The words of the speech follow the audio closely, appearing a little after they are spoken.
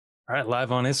All right,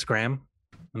 live on Instagram.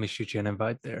 Let me shoot you an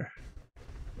invite there.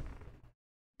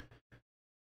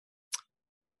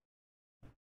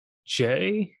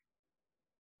 Jay,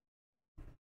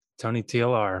 Tony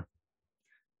TLR.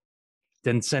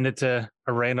 Didn't send it to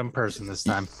a random person this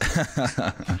time.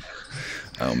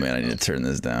 Oh man, I need to turn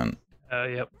this down.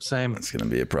 Yep, same. It's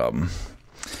gonna be a problem.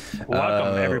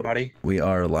 Welcome everybody. We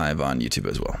are live on YouTube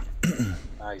as well.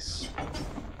 Nice.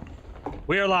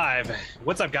 We are live.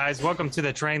 What's up, guys? Welcome to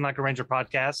the Train Like a Ranger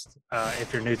podcast.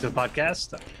 If you're new to the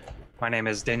podcast, my name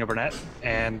is Daniel Burnett,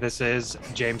 and this is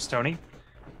James Tony.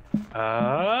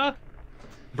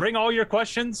 Bring all your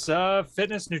questions,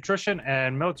 fitness, nutrition,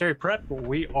 and military prep.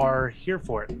 We are here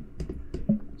for it.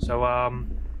 So, I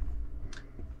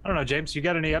don't know, James, you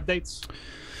got any updates?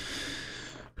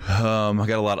 I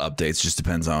got a lot of updates. Just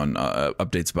depends on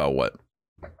updates about what.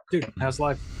 Dude, how's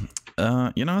life?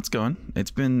 It's going. It's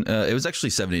been. It was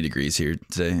actually 70 degrees here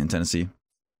today in Tennessee.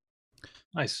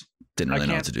 Nice. Didn't really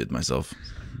know what to do with myself.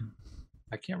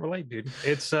 I can't relate, dude.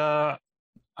 It's I'm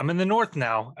in the north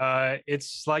now.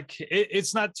 It's like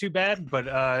it's not too bad, but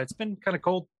it's been kind of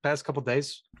cold past couple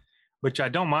days, which I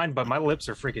don't mind. But my lips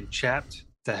are freaking chapped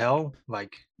to hell.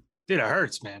 Like, dude, it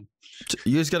hurts, man.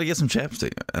 You just got to get some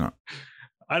chapstick.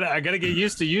 I got to get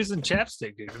used to using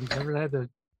chapstick, dude. I've never had to.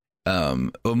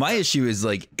 Well, my issue is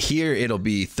like here it'll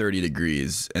be 30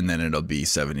 degrees and then it'll be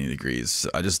 70 degrees.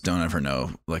 So I just don't ever know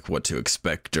like what to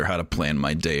expect or how to plan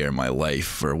my day or my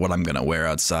life or what I'm going to wear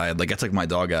outside. Like I took my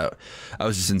dog out. I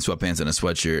was just in sweatpants and a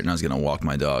sweatshirt and I was going to walk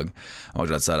my dog. I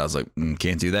walked outside. I was like,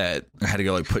 can't do that. I had to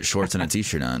go like put shorts and a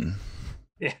t-shirt on.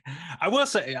 Yeah, I will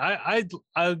say I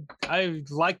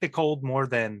like the cold more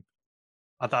than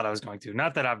I thought I was going to.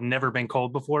 Not that I've never been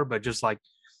cold before, but just like,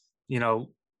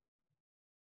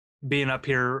 being up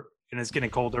here and it's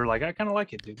getting colder, like I kind of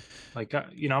like it, dude. Like,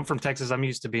 I'm from Texas. I'm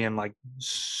used to being like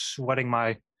sweating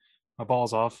my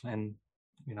balls off, and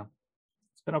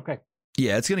it's been okay.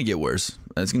 Yeah, it's gonna get worse.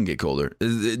 It's gonna get colder.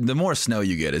 The more snow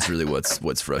you get is really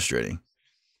what's frustrating.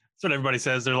 That's what everybody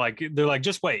says. They're like,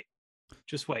 just wait.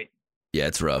 Yeah,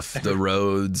 it's rough. The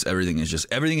roads, everything is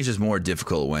just more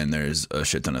difficult when there's a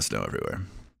shit ton of snow everywhere.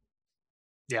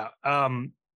 Yeah.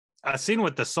 I've seen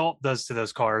what the salt does to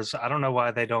those cars. I don't know why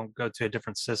they don't go to a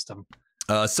different system.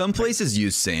 Some places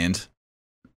use sand.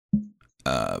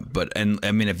 But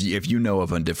I mean, if you know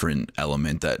of a different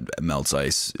element that melts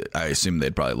ice, I assume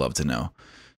they'd probably love to know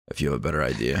if you have a better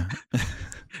idea.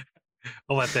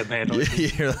 I'll let them handle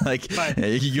it. You're like,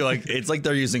 it's like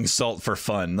they're using salt for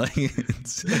fun. Like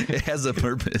it has a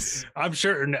purpose. I'm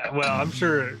sure. Well, I'm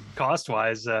sure cost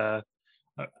wise, I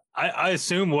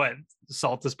assume what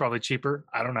salt is probably cheaper.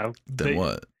 I don't know.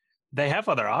 What? They have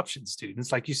other options, dude.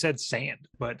 It's like you said, sand,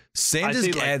 but sand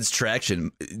just adds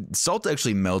traction. Salt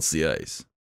actually melts the ice.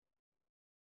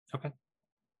 Okay.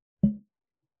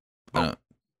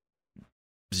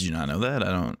 Did you not know that?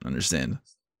 I don't understand.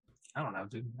 I don't know,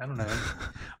 dude. I don't know.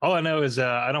 All I know is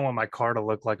I don't want my car to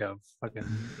look like a fucking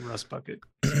rust bucket.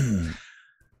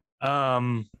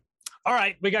 All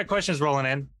right, we got questions rolling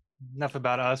in. Enough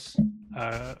about us.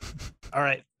 All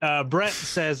right. Brett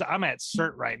says, I'm at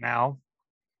CERT right now.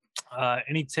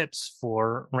 Any tips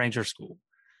for Ranger School?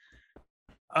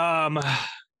 Yeah.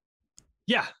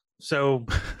 So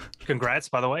congrats,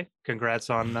 by the way. Congrats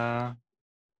on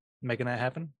making that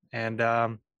happen. And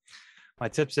my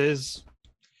tips is,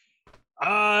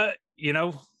 I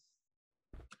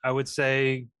would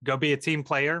say go be a team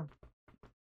player.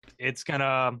 It's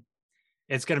gonna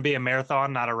be a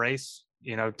marathon, not a race.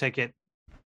 Take it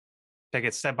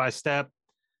step by step.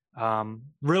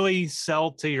 Really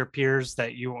sell to your peers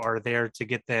that you are there to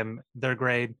get them their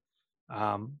grade.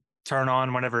 Turn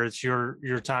on whenever it's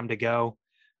your time to go.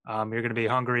 You're going to be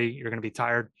hungry. You're going to be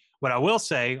tired. What I will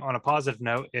say on a positive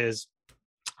note is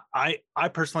I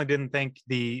personally didn't think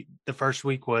the first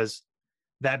week was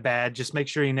that bad. Just make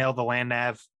sure you nail the land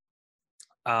nav.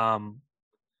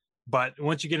 But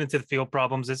once you get into the field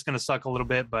problems, it's going to suck a little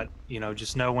bit, but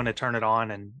just know when to turn it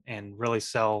on and really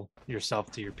sell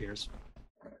yourself to your peers.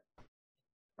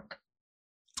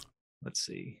 Let's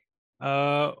see.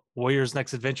 Warriors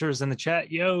Next Adventure is in the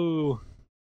chat. Yo.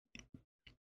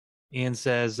 Ian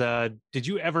says, did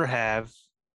you ever have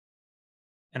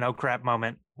an oh crap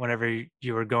moment whenever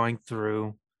you were going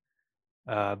through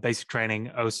basic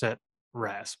training, OSET,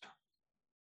 RASP?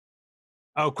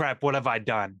 Oh crap, what have I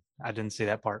done? I didn't see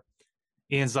that part.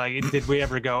 Ian's like, did we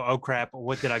ever go, oh crap,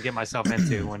 what did I get myself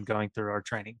into when going through our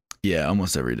training? Yeah,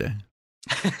 almost every day.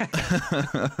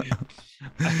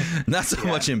 Not so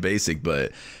much in basic,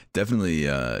 but definitely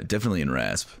in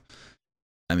RASP.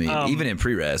 I mean, even in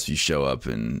pre-RASP, you show up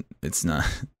and it's not,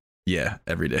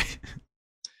 every day.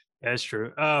 That's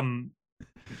true.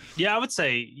 Yeah, I would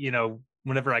say,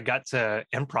 whenever I got to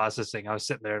end processing, I was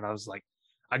sitting there and I was like,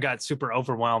 I got super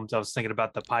overwhelmed. I was thinking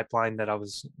about the pipeline that I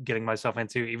was getting myself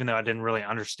into, even though I didn't really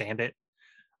understand it.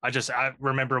 I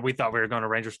remember we thought we were going to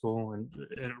Ranger School and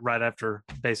right after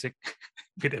basic,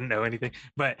 we didn't know anything.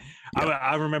 But yeah.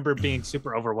 I remember being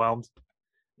super overwhelmed,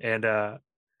 and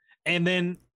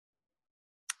then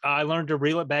I learned to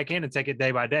reel it back in and take it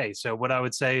day by day. So what I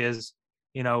would say is,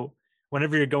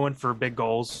 whenever you're going for big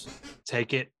goals,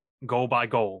 take it goal by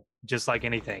goal, just like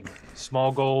anything.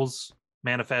 Small goals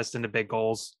manifest into big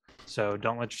goals. So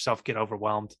don't let yourself get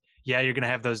overwhelmed. Yeah, you're going to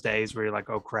have those days where you're like,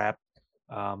 oh, crap,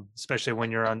 especially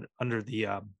when you're under the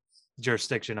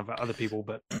jurisdiction of other people.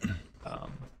 But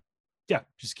yeah,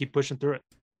 just keep pushing through it.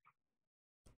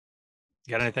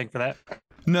 You got anything for that?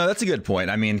 No, that's a good point.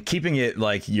 I mean, keeping it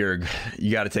like you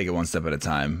got to take it one step at a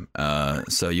time.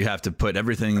 So you have to put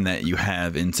everything that you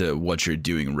have into what you're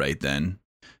doing right then,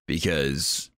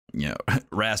 because,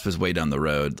 RASP is way down the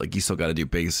road. Like, you still got to do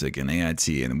basic and AIT,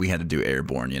 and we had to do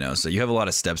airborne, so you have a lot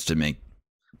of steps to make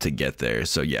to get there.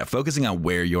 So yeah, focusing on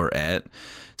where you're at.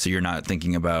 So you're not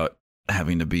thinking about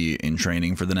having to be in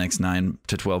training for the next 9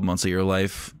 to 12 months of your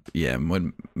life. Yeah.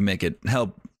 Would make it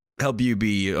help you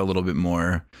be a little bit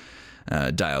more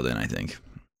dialed in, I think.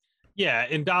 Yeah,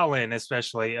 and dial in,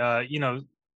 especially.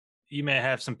 You may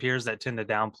have some peers that tend to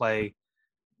downplay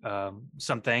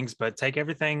some things, but take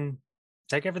everything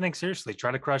seriously.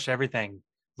 Try to crush everything.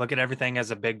 Look at everything as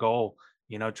a big goal.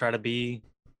 Try to be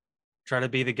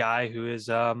the guy who is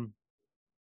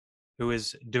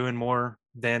doing more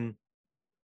than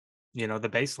the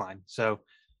baseline. So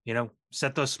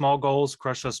set those small goals,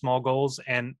 crush those small goals,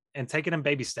 and take it in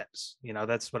baby steps.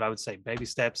 That's what I would say. Baby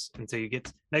steps until you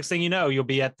get next thing you know, you'll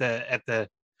be at the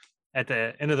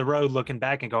end of the road looking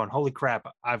back and going, holy crap,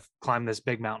 I've climbed this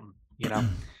big mountain,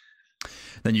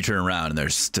 Then you turn around and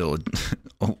there's still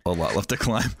a lot left to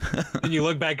climb. And you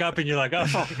look back up and you're like, oh,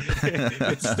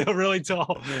 it's still really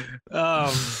tall.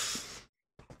 There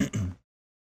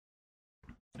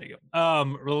you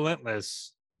go.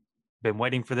 Relentless. Been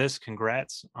waiting for this.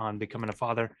 Congrats on becoming a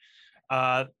father.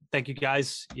 Thank you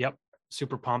guys. Yep.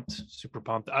 Super pumped.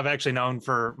 I've actually known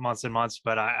for months and months,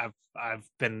 but I've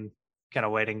been kind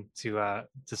of waiting to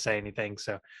say anything.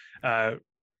 So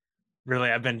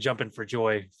really, I've been jumping for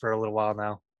joy for a little while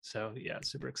now. So yeah,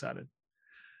 super excited.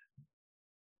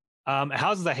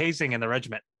 How's the hazing in the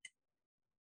regiment?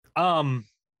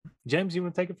 James, you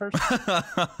want to take it first?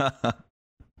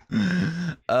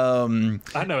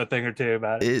 I know a thing or two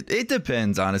about it. It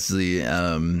depends, honestly.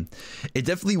 It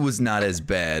definitely was not as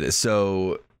bad.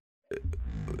 So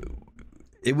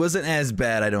it wasn't as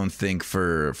bad, I don't think,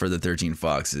 for the 13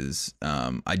 Foxes.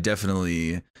 I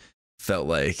definitely felt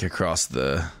like across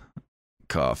the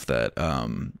cough that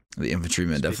the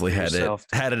infantrymen definitely had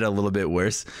it a little bit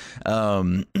worse.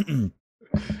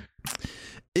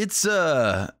 It's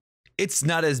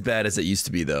not as bad as it used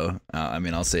to be, though. I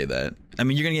mean, I'll say that. I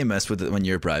mean, you're going to get messed with it when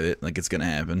you're private. Like, it's going to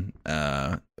happen.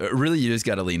 Really, you just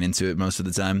got to lean into it most of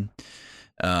the time.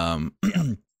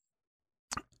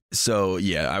 So,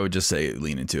 yeah, I would just say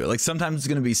lean into it. Like, sometimes it's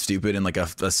going to be stupid and, like, a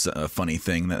funny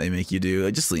thing that they make you do.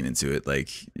 Like, just lean into it. Like,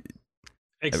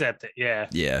 accept it. Yeah,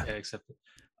 accept it.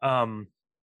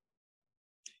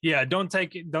 Yeah, don't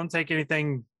take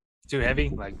anything too heavy.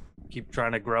 Like, keep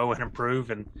trying to grow and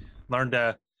improve and learn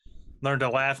to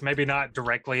laugh, maybe not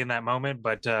directly in that moment,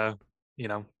 but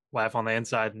laugh on the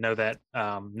inside. Know that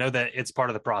it's part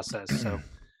of the process. So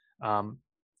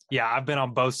yeah, I've been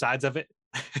on both sides of it.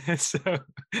 So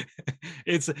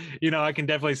it's I can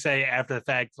definitely say after the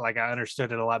fact, like, I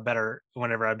understood it a lot better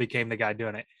whenever I became the guy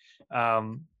doing it.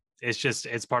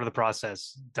 It's part of the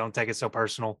process. Don't take it so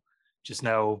personal. Just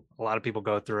know a lot of people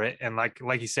go through it, and like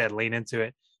you said, lean into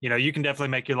it. You can definitely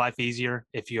make your life easier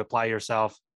if you apply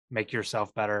yourself, make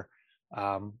yourself better.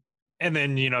 And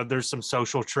then, there's some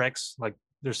social tricks. Like,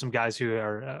 there's some guys who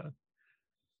are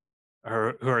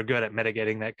good at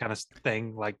mitigating that kind of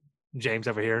thing. Like James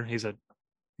over here, he's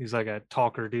like a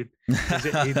talker, dude.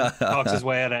 He talks his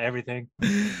way out of everything.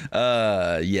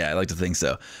 Yeah, I like to think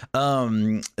so.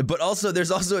 But also,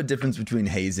 there's also a difference between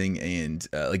hazing and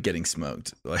like getting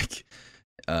smoked. Like,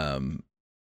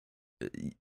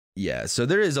 yeah, so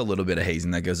there is a little bit of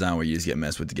hazing that goes on where you just get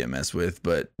messed with,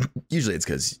 but usually it's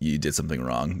because you did something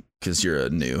wrong because you're a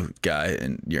new guy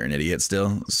and you're an idiot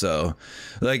still. So,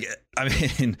 like, I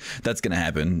mean, that's going to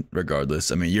happen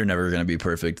regardless. I mean, you're never going to be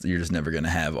perfect. You're just never going to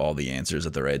have all the answers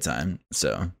at the right time.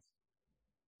 So,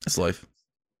 that's life.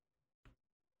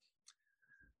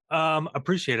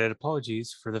 Appreciate it.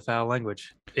 Apologies for the foul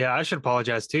language. Yeah, I should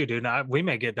apologize too, dude. We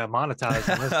may get demonetized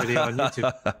on this video on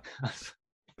YouTube.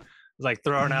 like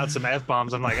throwing out some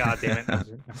F-bombs. I'm like, oh, damn it.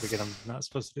 I forget I'm not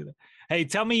supposed to do that. Hey,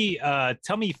 tell me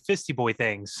Fisty Boy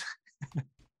things.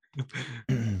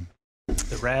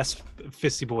 The RASP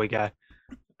Fisty Boy guy.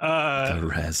 The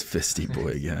RASP Fisty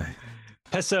Boy guy.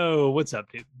 Peso, what's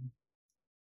up, dude?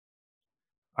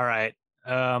 All right.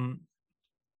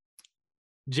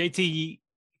 JT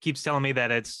keeps telling me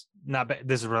that it's not bad.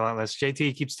 This is relentless.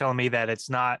 JT keeps telling me that it's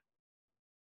not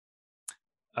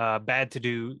bad to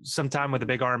do some time with a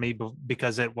big army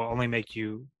because it will only make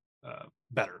you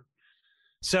better.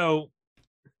 So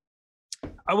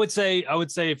I would say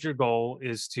if your goal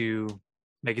is to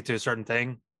make it to a certain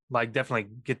thing, like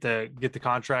definitely get the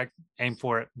contract, aim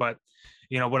for it. But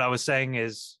what I was saying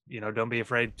is, don't be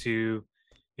afraid to,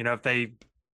 if they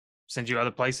send you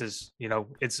other places,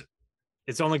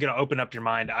 it's only going to open up your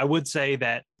mind. I would say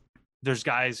that there's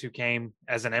guys who came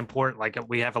as an import, like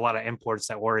we have a lot of imports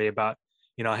that worry about,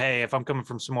 hey, if I'm coming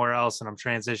from somewhere else and I'm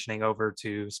transitioning over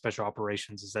to special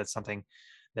operations, is that something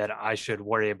that I should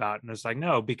worry about? And it's like,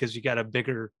 no, because you got a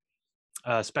bigger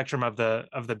spectrum of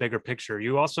the bigger picture.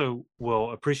 You also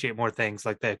will appreciate more things,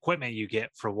 like the equipment you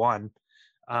get, for one.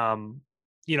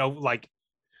 Like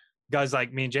guys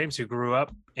like me and James who grew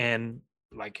up, and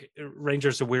like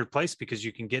Ranger's a weird place because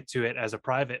you can get to it as a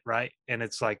private, right? And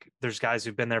it's like there's guys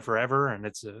who've been there forever, and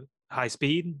it's a high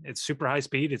speed. It's super high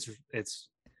speed. It's it's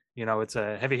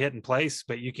a heavy hitting place,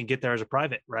 but you can get there as a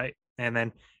private, right? And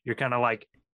then you're kind of like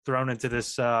thrown into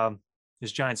this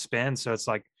this giant spin. So it's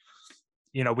like,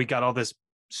 we got all this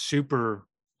super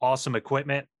awesome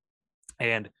equipment,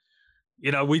 and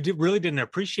we really didn't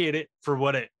appreciate it for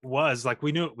what it was. Like,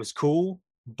 we knew it was cool,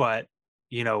 but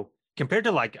compared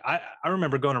to, like, I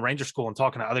remember going to Ranger school and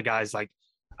talking to other guys. Like,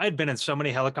 I had been in so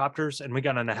many helicopters, and we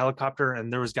got in a helicopter,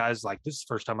 and there was guys like, this is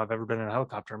the first time I've ever been in a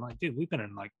helicopter. I'm like, dude, we've been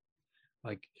in like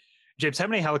James, how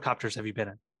many helicopters have you been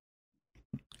in?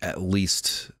 At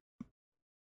least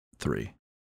 3.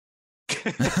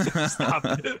 Stop.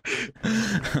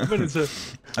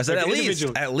 I said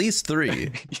at least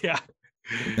 3. Yeah.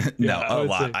 No, a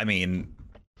lot. I mean,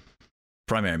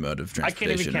 primary mode of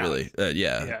transportation, really.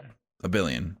 Yeah, 1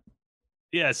 billion.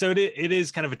 Yeah, so it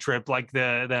is kind of a trip. Like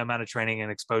the amount of training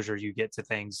and exposure you get to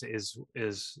things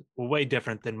is way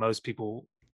different than most people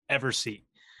ever see.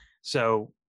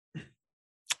 So,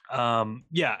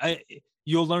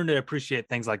 you'll learn to appreciate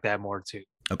things like that more too.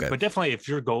 Okay, but definitely, if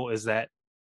your goal is that,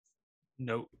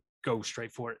 go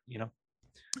straight for it.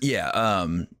 Yeah.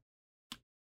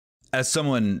 As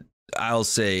someone, I'll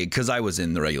say, because I was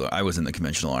in the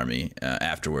conventional army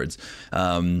afterwards.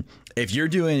 If you're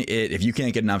doing it, if you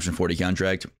can't get an option 40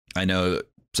 contract, I know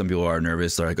some people are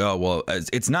nervous. They're like, oh, well,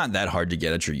 it's not that hard to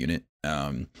get at your unit.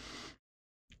 I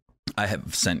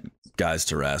have sent guys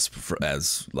to RASP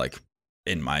as like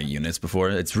in my units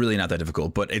before. It's really not that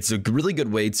difficult, but it's a really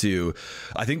good way to,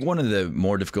 I think one of the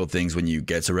more difficult things when you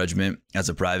get to regiment as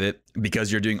a private,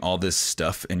 because you're doing all this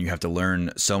stuff and you have to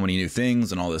learn so many new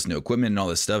things and all this new equipment and all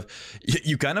this stuff,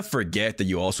 you kind of forget that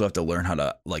you also have to learn how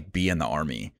to like be in the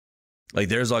army. Like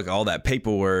there's like all that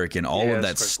paperwork and all of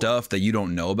that stuff that you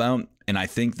don't know about. And I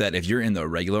think that if you're in the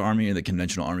regular army or the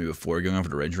conventional army before going over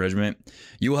to Ranger Regiment,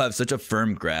 you will have such a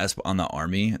firm grasp on the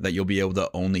army that you'll be able to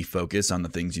only focus on the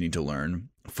things you need to learn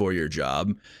for your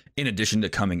job, in addition to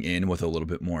coming in with a little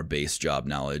bit more base job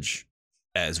knowledge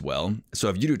as well. So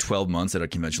if you do 12 months at a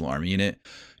conventional army unit,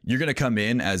 you're going to come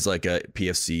in as like a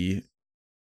PFC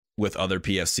with other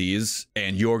PFCs,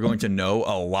 and you're going to know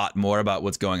a lot more about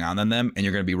what's going on than them, and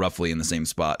you're going to be roughly in the same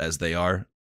spot as they are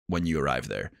when you arrive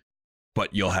there,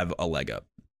 but you'll have a leg up.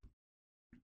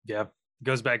 Yeah, it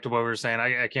goes back to what we were saying.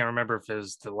 I can't remember if it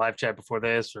was the live chat before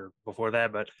this or before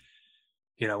that, but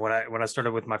when I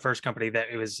started with my first company, that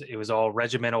it was all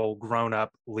regimental grown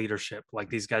up leadership. Like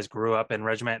these guys grew up in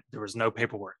regiment. There was no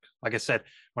paperwork. Like I said,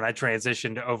 when I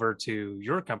transitioned over to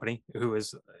your company, who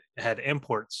had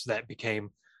imports that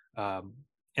became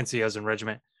NCOs and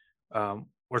regiment,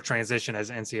 or transition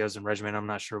as NCOs and regiment. I'm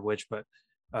not sure which, but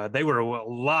they were a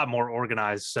lot more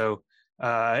organized. So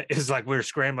it's like we were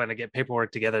scrambling to get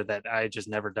paperwork together that I had just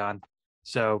never done.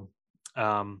 So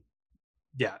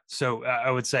yeah. So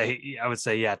I would say,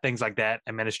 yeah, things like that,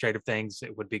 administrative things,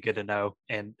 it would be good to know.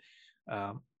 And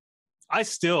I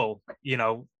still,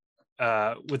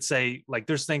 would say, like,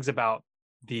 there's things about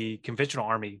the conventional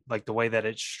army, like the way that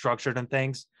it's structured and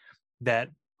things, that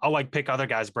I'll like pick other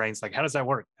guys' brains. Like, how does that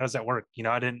work? How does that work?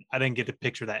 I didn't get to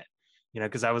picture that,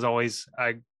 because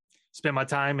I spent my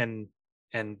time in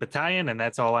battalion, and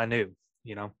that's all I knew.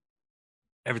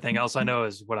 Everything else I know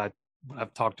is what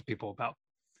I've talked to people about.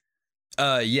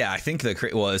 Yeah, I think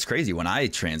it's crazy. When I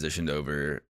transitioned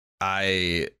over,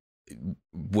 I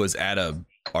was at a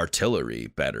artillery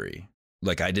battery.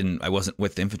 Like I wasn't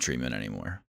with infantrymen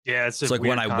anymore. Yeah, it's like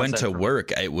when I went to for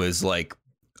work, it was like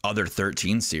other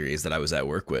 13 series that I was at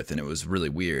work with, and it was really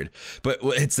weird. But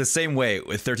it's the same way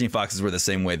with 13 Foxes were the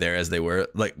same way there as they were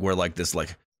like this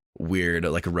like weird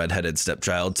like a redheaded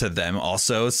stepchild to them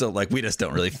also. So like we just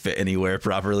don't really fit anywhere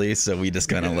properly, so we just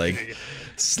kind of like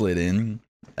slid in.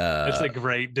 It's a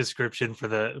great description for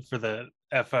the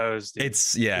FOs. Dude.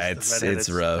 It's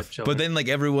rough. But then like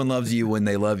everyone loves you when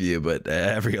they love you, but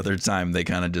every other time they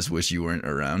kind of just wish you weren't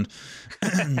around,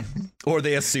 or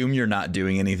they assume you're not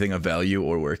doing anything of value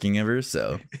or working ever.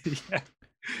 So,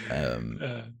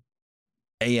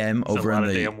 AM over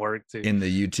in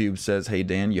the YouTube says, "Hey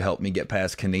Dan, you helped me get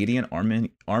past Canadian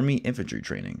Army infantry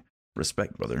training.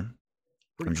 Respect, brother."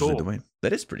 Pretty cool. The way.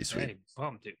 That is pretty sweet. Hey,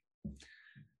 dude.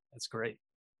 That's great.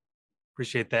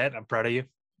 Appreciate that. I'm proud of you.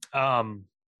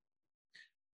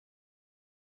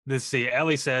 Let's see.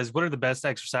 Ellie says, what are the best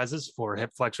exercises for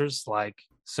hip flexors like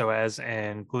psoas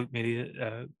and glute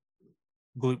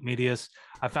medius?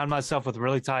 I found myself with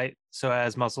really tight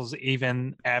psoas muscles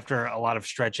even after a lot of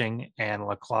stretching and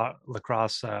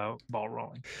lacrosse ball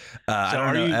rolling. I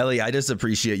don't know, Ellie. I just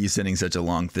appreciate you sending such a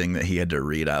long thing that he had to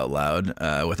read out loud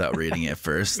without reading it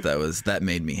first. That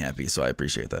made me happy, so I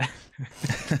appreciate that.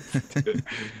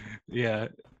 Yeah.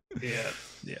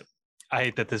 I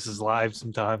hate that this is live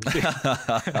sometimes.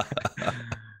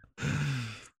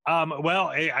 Well,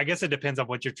 I guess it depends on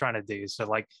what you're trying to do. So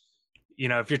like,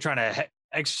 if you're trying to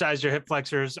exercise your hip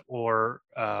flexors or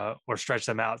stretch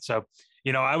them out. So,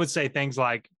 I would say things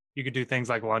like you could do things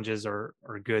like lunges are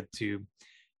good too.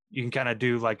 You can kind of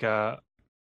do like a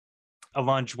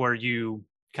lunge where you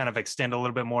kind of extend a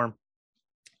little bit more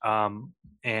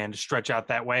and stretch out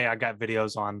that way. I got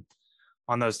videos on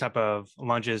those type of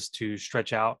lunges to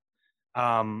stretch out.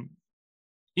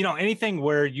 Anything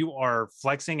where you are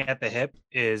flexing at the hip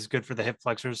is good for the hip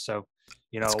flexors. So,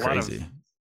 That's crazy.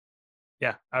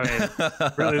 I mean,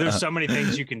 really, there's so many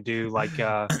things you can do, like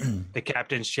the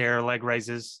captain's chair leg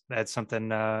raises. That's something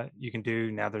you can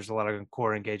do. Now there's a lot of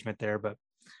core engagement there, but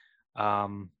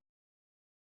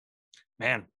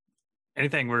man,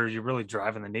 anything where you're really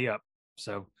driving the knee up.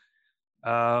 So,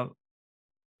 I'll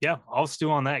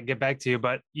stew on that and get back to you.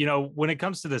 But, when it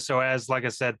comes to the psoas, like I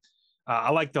said, I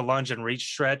like the lunge and reach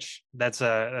stretch. That's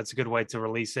a good way to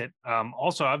release it.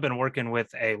 Also, I've been working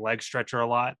with a leg stretcher a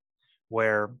lot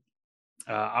where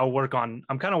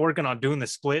I'm kind of working on doing the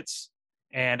splits.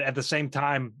 And at the same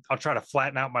time, I'll try to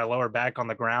flatten out my lower back on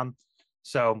the ground.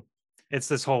 So it's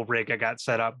this whole rig I got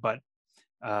set up, but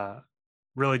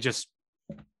really just,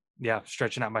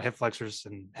 stretching out my hip flexors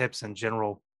and hips in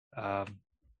general.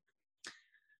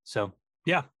 So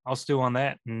I'll stew on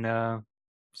that and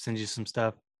send you some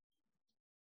stuff.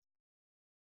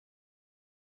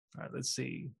 All right, let's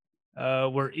see.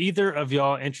 Were either of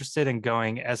y'all interested in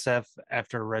going SF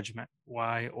after regiment?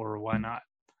 Why or why not?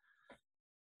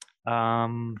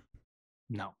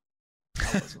 No.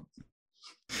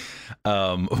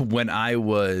 I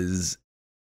wasn't.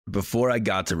 Before I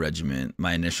got to regiment,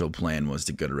 my initial plan was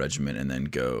to go to regiment and then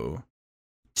go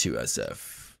to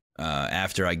SF.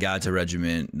 After I got to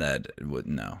regiment, that would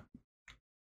no.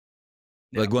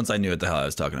 Like once I knew what the hell I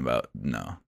was talking about,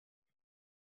 no.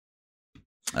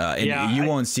 You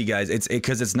won't see, guys. It's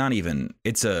because it's not even.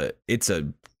 It's like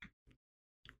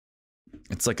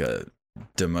a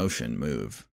demotion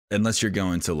move, unless you're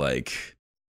going to like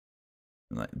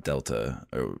Delta,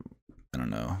 or I don't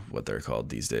know what they're called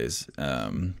these days.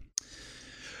 So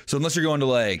unless you're going to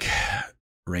like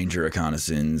Ranger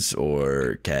Reconnaissance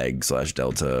or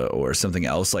CAG/Delta or something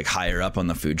else like higher up on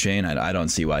the food chain, I don't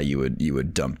see why you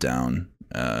would dump down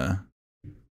to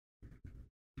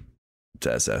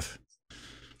SF.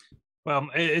 Well,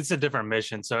 it's a different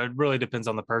mission, so it really depends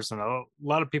on the person. A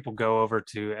lot of people go over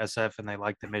to SF and they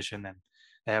like the mission and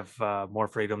they have more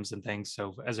freedoms and things.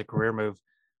 So as a career move,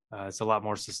 it's a lot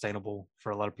more sustainable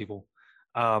for a lot of people.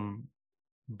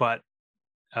 But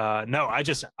no, I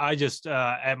just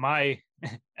at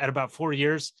about 4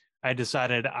 years, I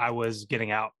decided I was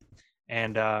getting out,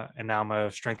 and now I'm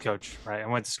a strength coach. Right, I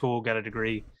went to school, got a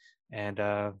degree,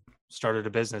 and started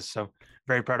a business. So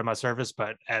very proud of my service,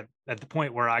 but at the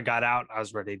point where I got out, I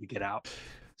was ready to get out.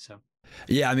 So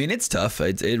yeah, I mean, it's tough.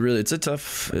 It's a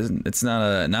tough. It's not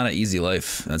an easy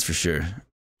life, that's for sure.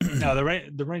 No,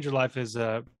 the Ranger life is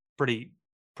pretty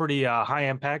high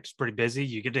impact. It's pretty busy.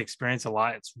 You get to experience a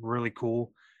lot. It's really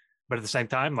cool, but at the same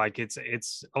time, like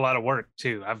it's a lot of work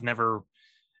too. I've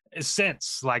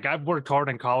worked hard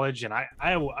in college, and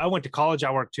I went to college.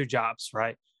 I worked 2 jobs.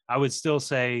 Right, I would still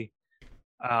say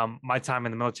my time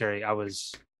in the military, I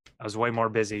was I was way more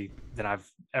busy than I've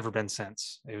ever been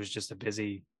since. It was just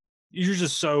you're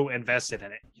just so invested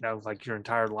in it, like your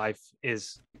entire life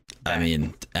is that. I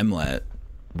mean, MLAT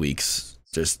weeks,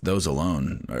 just those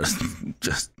alone are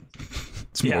just,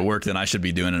 it's more work than I should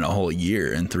be doing in a whole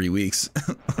year in 3 weeks.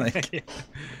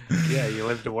 Yeah, you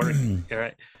live to work.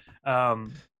 Right.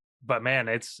 But man,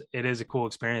 it is a cool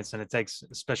experience, and it takes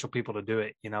special people to do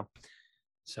it,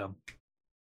 So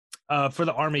for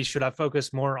the Army, should I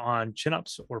focus more on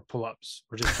chin-ups or pull-ups,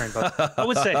 or just train both? I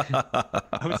would say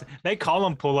they call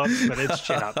them pull-ups, but it's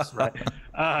chin-ups, right?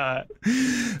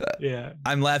 Yeah.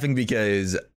 I'm laughing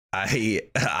because I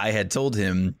had told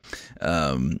him,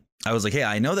 I was like, hey,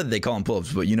 I know that they call them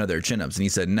pull-ups, but they're chin-ups. And he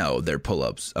said, no, they're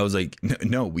pull-ups. I was like,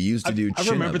 no, we used to do chin-ups.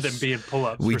 I remember them being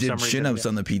pull-ups. We did chin-ups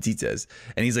on the PT test.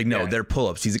 And he's like, no, they're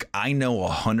pull-ups. He's like, I know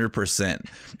 100%.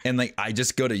 And like, I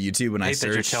just go to YouTube and I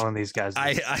search. You're telling these guys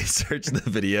I search the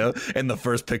video, and the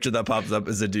first picture that pops up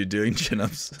is a dude doing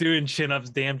chin-ups.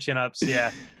 Damn chin-ups. Yeah.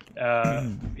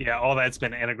 All that's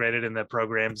been integrated in the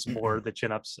programs for the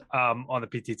chin-ups on the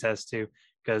PT test too.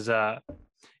 Because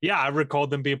I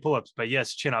recalled them being pull-ups, but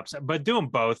yes, chin-ups, but do them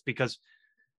both, because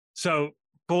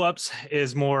pull-ups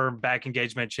is more back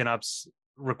engagement, chin-ups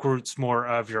recruits more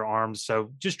of your arms.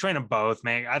 So just train them both,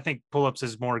 man. I think pull-ups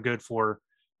is more good for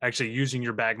actually using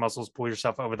your back muscles, pull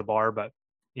yourself over the bar, but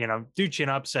do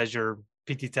chin-ups as your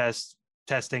PT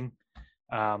testing.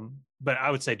 But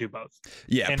I would say do both.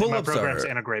 Yeah, and pull-ups my programs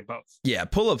integrate both. Yeah,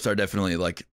 pull-ups are definitely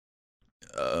like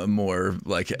more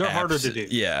like they're harder to do.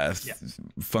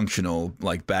 Functional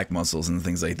like back muscles and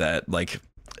things like that. Like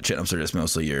chin-ups are just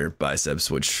mostly your biceps,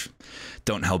 which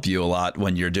don't help you a lot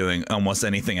when you're doing almost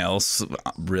anything else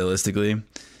realistically.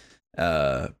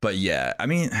 But yeah, I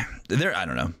mean, I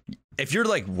don't know, if you're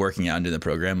like working out and doing the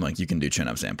program, like you can do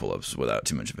chin-ups and pull-ups without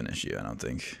too much of an issue, I don't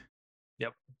think.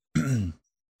 Yep.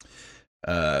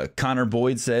 Connor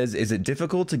Boyd says, is it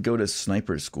difficult to go to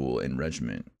sniper school in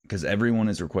regiment because everyone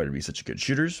is required to be such good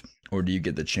shooters, or do you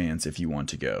get the chance if you want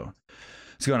to go?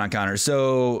 What's going on, Connor?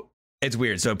 So it's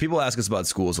weird. So people ask us about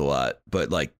schools a lot,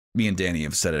 but like me and Danny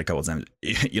have said it a couple of times,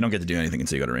 you don't get to do anything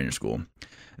until you go to Ranger school.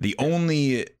 The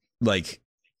only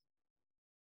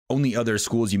other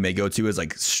schools you may go to is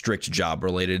like strict job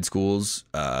related schools.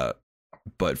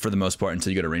 But for the most part,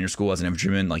 until you go to Ranger school as an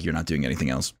infantryman, like you're not doing anything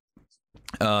else.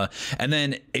 And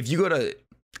then if you go to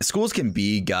schools, can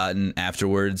be gotten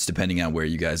afterwards, depending on where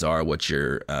you guys are, what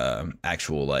your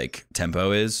actual like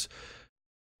tempo is,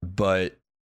 but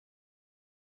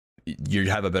you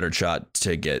have a better shot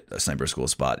to get a sniper school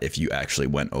spot if you actually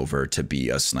went over to be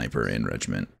a sniper in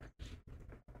regiment.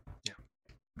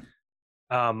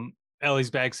 Yeah.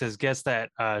 Ellie's bag says, guess that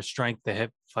strength the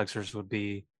hip flexors would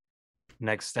be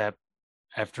next step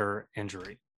after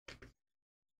injury.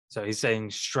 So he's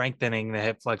saying strengthening the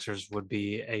hip flexors would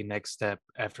be a next step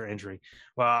after injury.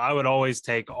 Well, I would always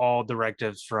take all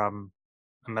directives from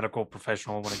a medical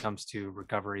professional when it comes to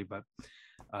recovery, but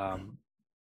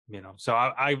so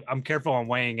I'm careful on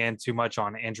weighing in too much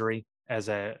on injury as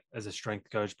a strength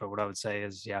coach. But what I would say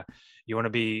is, you want to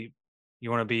be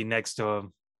next to a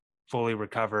fully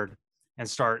recovered and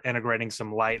start integrating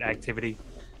some light activity.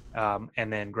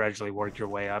 And then gradually work your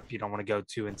way up. You don't want to go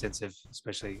too intensive,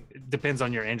 especially it depends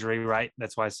on your injury, right?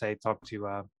 That's why I say talk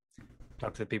to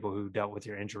the people who dealt with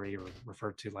your injury, or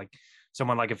refer to like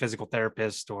someone like a physical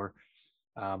therapist or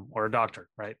a doctor,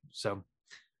 right? So,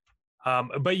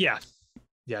 but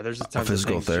there's a ton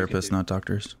physical of therapists, not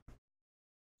doctors.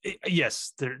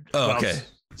 Yes, okay.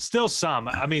 Still some.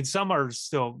 I mean, some are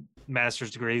still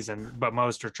master's degrees, but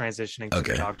most are transitioning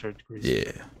to doctorate degrees.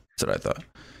 Yeah, that's what I thought.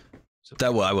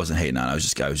 I wasn't hating on. I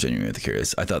was genuinely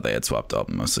curious. I thought they had swapped up,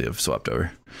 mostly have swapped over.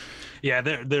 Yeah,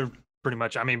 they're pretty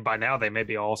much. I mean, by now they may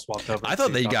be all swapped over. I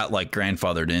thought they got like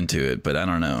grandfathered into it, but I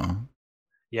don't know.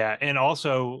 Yeah, and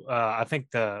also I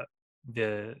think the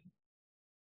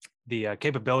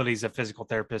capabilities of physical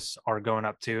therapists are going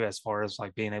up too, as far as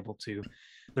like being able to.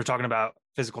 They're talking about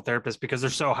physical therapists because they're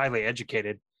so highly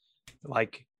educated,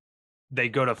 like. They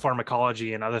go to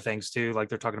pharmacology and other things too. Like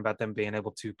they're talking about them being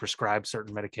able to prescribe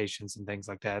certain medications and things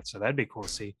like that. So that'd be cool to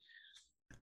see.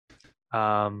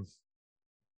 Let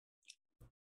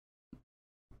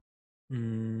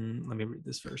me read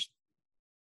this first.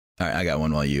 All right, I got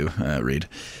one while you read.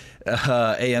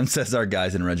 AM says our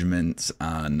guys in regiments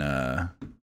on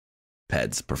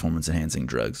PEDs, performance enhancing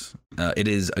drugs. It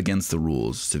is against the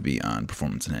rules to be on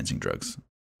performance enhancing drugs.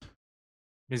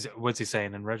 What's he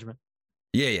saying in regiment?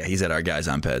 Yeah. He said our guys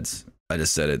on PEDs. I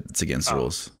just said it's against the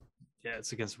rules. Yeah,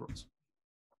 it's against the rules.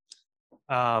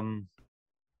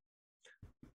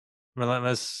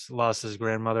 Relentless lost his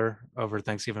grandmother over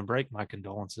Thanksgiving break. My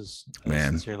condolences,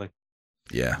 man. Sincerely.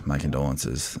 Yeah, my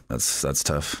condolences. That's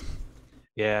tough.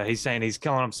 Yeah, he's saying he's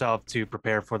killing himself to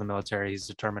prepare for the military. He's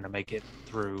determined to make it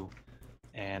through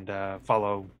and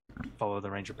follow the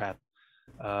Ranger path.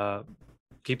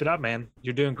 Keep it up, man.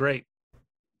 You're doing great.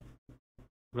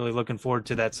 Really looking forward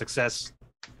to that success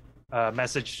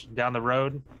message down the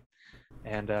road.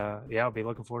 And yeah, I'll be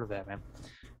looking forward to that, man.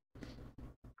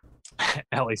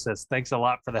 Ellie says, thanks a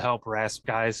lot for the help, RASP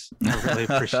guys. I really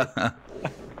appreciate it.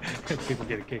 People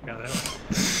get a kick out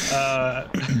of that.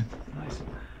 Nice.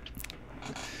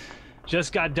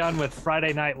 Just got done with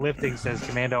Friday night lifting, says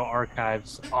Commando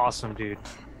Archives. Awesome, dude.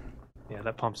 Yeah,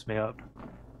 that pumps me up.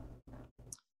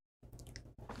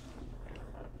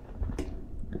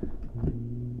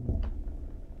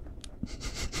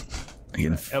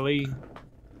 Ellie,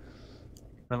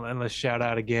 let's shout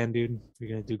out again, dude. You're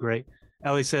going to do great.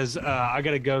 Ellie says, I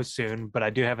got to go soon, but I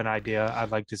do have an idea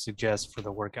I'd like to suggest for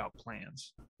the workout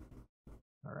plans.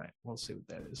 All right, we'll see what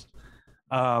that is.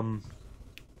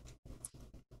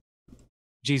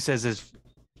 G says,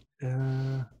 let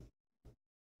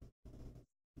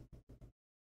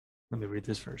me read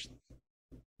this first.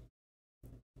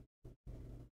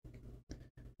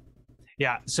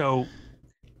 Yeah, so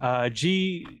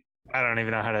G, I don't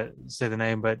even know how to say the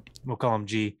name, but we'll call him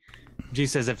G. G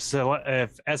says if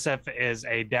SF is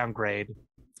a downgrade,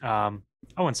 I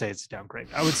wouldn't say it's a downgrade.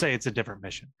 I would say it's a different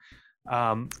mission.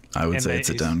 I would say it's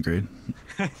a downgrade.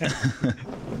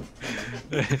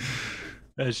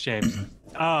 That's James.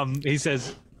 He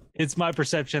says, it's my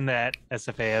perception that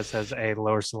SFAS has a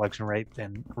lower selection rate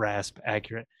than RASP.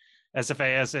 Accurate.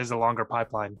 SFAS is a longer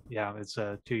pipeline. Yeah, it's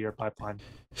a 2-year pipeline.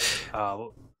 A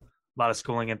lot of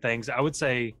schooling and things. I would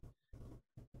say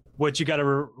what you got to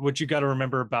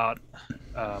remember about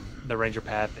the Ranger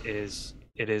path is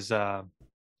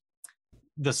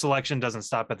the selection doesn't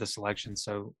stop at the selection.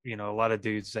 So, you know, a lot of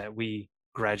dudes that we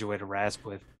graduated RASP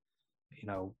with, you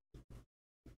know,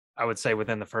 I would say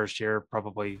within the first year,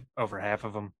 probably over half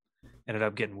of them ended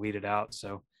up getting weeded out.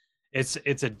 So it's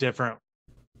a different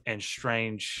and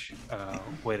strange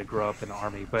way to grow up in the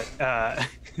Army, but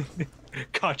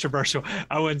controversial.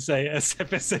 I wouldn't say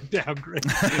SF is a downgrade.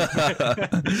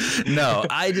 No,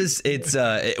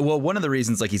 well, one of the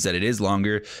reasons, like he said, it is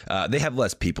longer. They have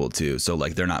less people too, so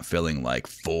like they're not filling like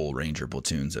full Ranger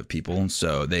platoons of people,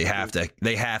 so they have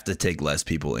to take less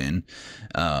people in.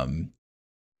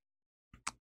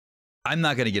 I'm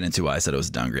not going to get into why I said it was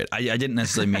a downgrade. I didn't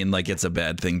necessarily mean like it's a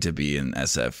bad thing to be in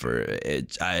SF or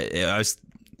it.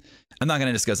 I'm not going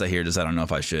to discuss that here. Just I don't know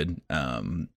if I should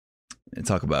and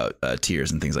talk about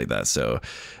tiers and things like that. So,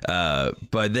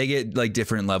 but they get like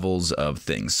different levels of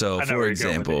things. So, for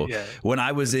example, when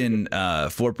I was in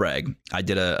Fort Bragg, I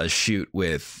did a shoot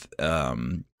with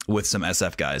some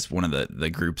SF guys. One of the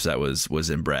groups that was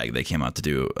in Bragg, they came out to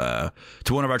do to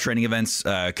one of our training events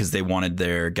because they wanted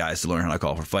their guys to learn how to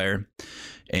call for fire.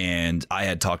 And I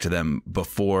had talked to them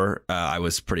before. I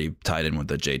was pretty tied in with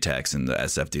the JTACs and the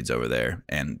SF dudes over there.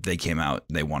 And they came out,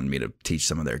 they wanted me to teach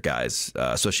some of their guys,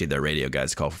 especially their radio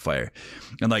guys, to call for fire.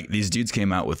 And like these dudes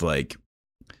came out with like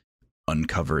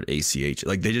uncovered ACH.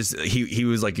 Like they just, he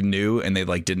was like new and they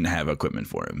like didn't have equipment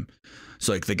for him.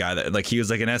 So like the guy that like he was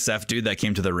like an SF dude that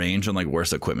came to the range on like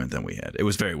worse equipment than we had. It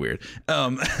was very weird.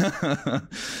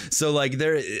 So like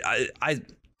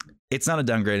it's not a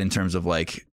downgrade in terms of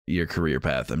like your career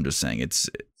path. I'm just saying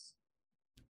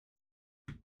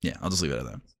yeah, I'll just leave it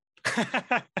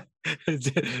at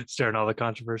that. Stirring all the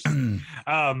controversy.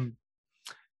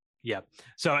 Yeah.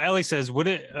 So Ellie says,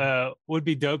 would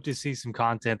be dope to see some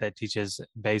content that teaches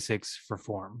basics for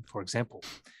form. For example,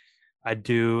 I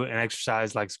do an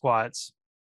exercise like squats,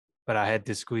 but I had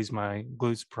to squeeze my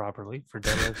glutes properly. For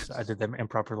deadlifts, I did them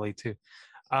improperly too.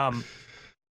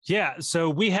 Yeah, so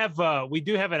we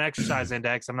do have an exercise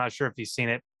index. I'm not sure if you've seen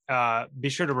it. Be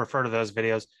sure to refer to those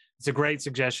videos. It's a great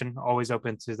suggestion. Always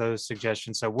open to those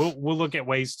suggestions. So we'll look at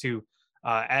ways to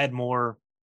add more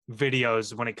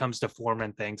videos when it comes to form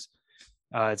and things.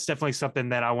 It's definitely something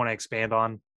that I want to expand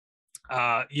on.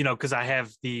 You know, because I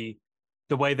have the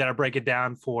way that I break it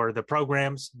down for the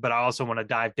programs, but I also want to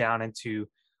dive down into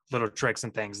little tricks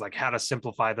and things like how to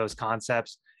simplify those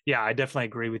concepts. Yeah, I definitely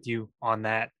agree with you on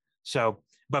that. So,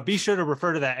 but be sure to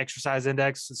refer to that exercise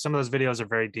index. Some of those videos are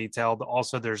very detailed.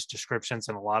 Also, there's descriptions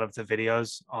in a lot of the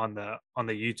videos on the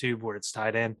YouTube where it's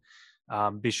tied in.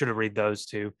 Be sure to read those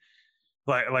too.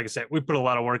 Like I said, we put a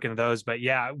lot of work into those, but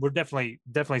yeah, we're definitely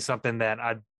something that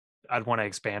I'd want to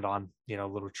expand on, you know,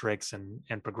 little tricks and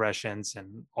progressions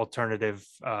and alternative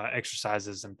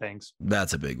exercises and things.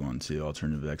 That's a big one too.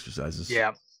 Alternative exercises.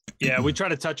 Yeah. Yeah. We try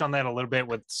to touch on that a little bit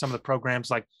with some of the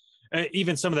programs. Like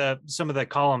even some of the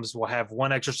columns will have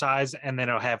one exercise and then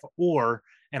it'll have or,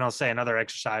 and I'll say another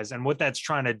exercise. And what that's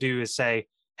trying to do is say,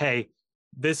 hey,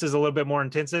 this is a little bit more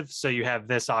intensive, so you have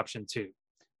this option too.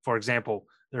 For example,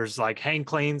 there's like hang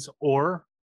cleans or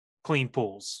clean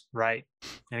pulls, right?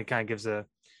 And it kind of gives a,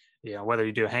 whether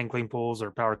you do hang clean pulls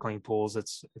or power clean pulls,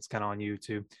 it's kind of on you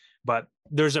too. But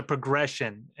there's a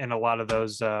progression in a lot of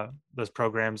those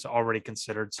programs already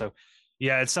considered. So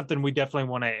yeah, it's something we definitely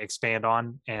want to expand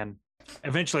on. And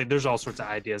eventually there's all sorts of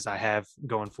ideas I have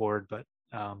going forward, but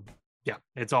yeah,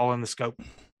 it's all in the scope.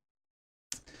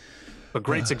 But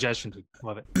great suggestion.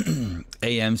 Love it.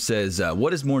 AM says,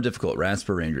 what is more difficult, RASP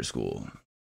or Ranger School?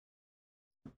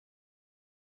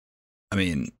 I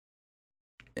mean,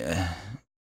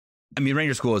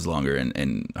 Ranger School is longer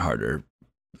and harder.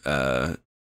 But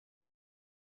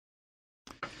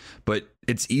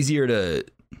it's easier to,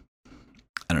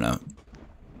 I don't know.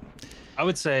 I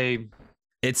would say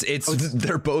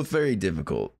they're both very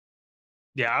difficult.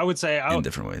 Yeah, I would say in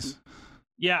different ways.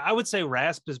 Yeah, I would say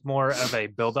RASP is more of a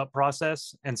build-up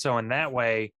process. And so in that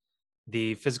way,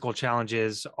 the physical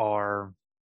challenges are,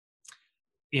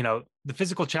 the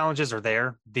physical challenges are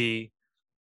there. The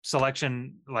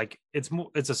selection, like it's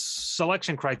a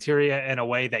selection criteria in a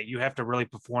way that you have to really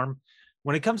perform.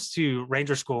 When it comes to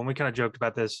Ranger School, and we kind of joked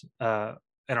about this in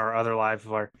our other live,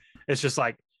 where it's just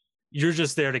like, you're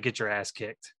just there to get your ass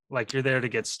kicked. Like you're there to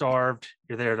get starved.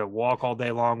 You're there to walk all day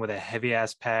long with a heavy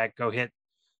ass pack, go hit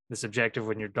this objective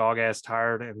when you're dog ass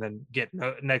tired, and then get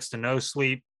next to no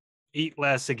sleep, eat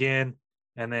less again,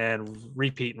 and then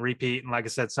repeat and repeat. And like I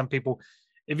said, some people,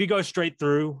 if you go straight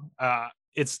through,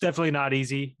 it's definitely not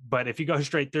easy, but if you go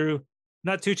straight through,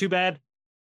 not too bad.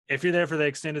 If you're there for the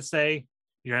extended stay,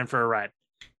 you're in for a ride.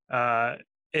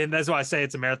 And that's why I say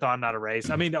it's a marathon, not a race.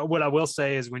 I mean, what I will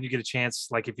say is when you get a chance,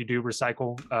 like if you do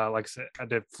recycle, like I said, I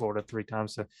did Florida 3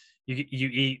 times. So you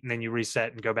eat and then you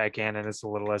reset and go back in, and it's a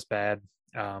little less bad.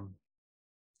 Yeah,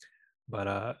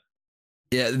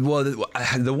 well,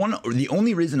 the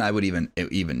only reason I would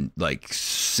even like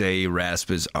say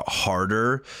RASP is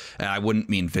harder, and I wouldn't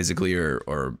mean physically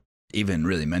or even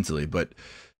really mentally, but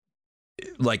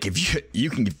like if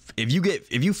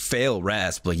you fail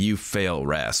RASP, like you fail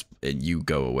RASP and you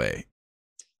go away.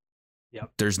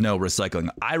 Yep. There's no recycling.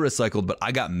 I recycled, but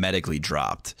I got medically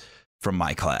dropped from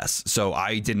my class. So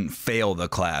I didn't fail the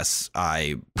class.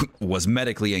 I was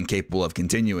medically incapable of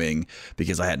continuing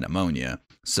because I had pneumonia.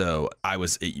 So I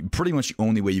was pretty much the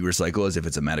only way you recycle is if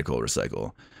it's a medical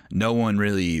recycle. No one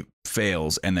really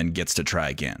fails and then gets to try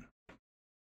again.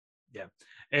 Yeah.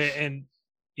 And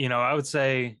I would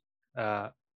say, yeah,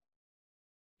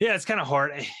 it's kind of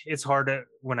hard. It's hard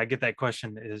when I get that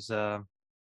question is, I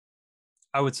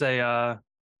would say, in a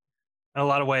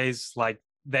lot of ways, like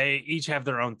they each have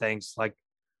their own things. Like,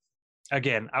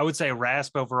 again, I would say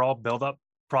RASP overall build-up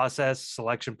process,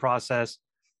 selection process.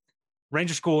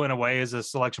 Ranger School in a way is a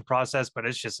selection process, but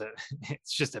it's just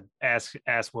a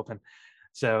ass whooping.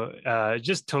 So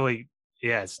just totally,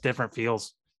 yeah, it's different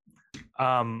feels.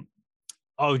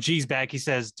 Oh, G's back. He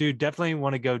says, dude, definitely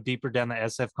want to go deeper down the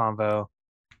SF convo.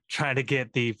 Trying to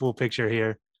get the full picture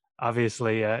here.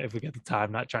 Obviously, if we get the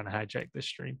time, not trying to hijack this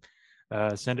stream.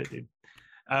 Send it, dude.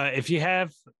 Are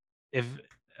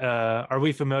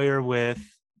we familiar with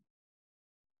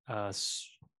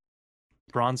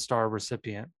Bronze Star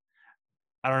recipient?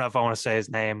 I don't know if I want to say his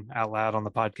name out loud on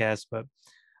the podcast, but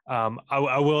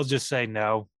I will just say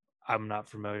no, I'm not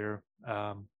familiar.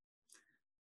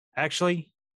 Actually,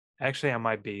 I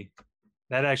might be.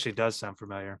 That actually does sound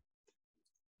familiar.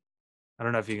 I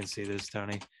don't know if you can see this,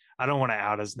 Tony. I don't want to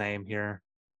out his name here.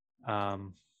 That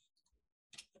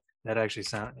actually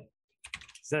sound.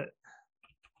 Is that?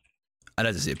 I'd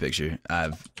have to see a picture.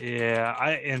 I'm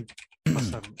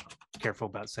careful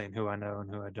about saying who I know and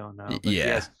who I don't know. But yeah.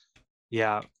 Yes,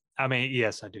 yeah. I mean,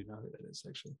 yes, I do know who that is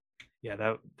actually. Yeah,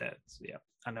 that's yeah.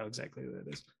 I know exactly who that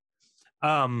is.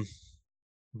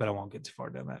 But I won't get too far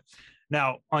down that.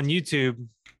 Now on YouTube,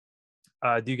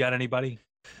 do you got anybody?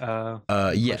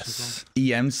 Yes.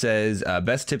 EM says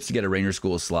best tips to get a Ranger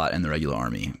School slot in the regular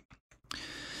army.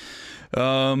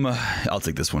 I'll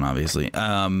take this one, obviously.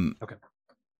 Okay.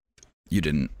 You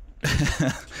didn't.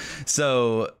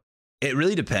 So it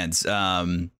really depends.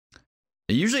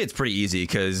 Usually it's pretty easy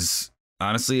because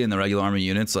honestly, in the regular army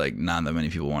units, like not that many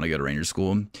people want to go to Ranger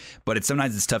School, but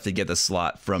sometimes it's tough to get the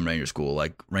slot from Ranger School.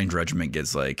 Like Ranger Regiment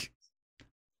gets like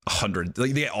 100,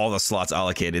 like they get all the slots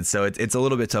allocated, so it's a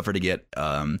little bit tougher to get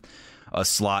a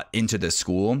slot into the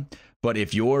school. But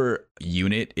if your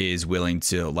unit is willing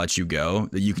to let you go,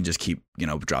 you can just keep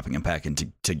dropping and packing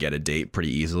to get a date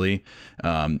pretty easily.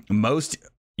 Most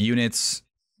units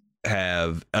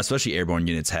have, especially airborne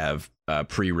units, have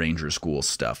pre-ranger school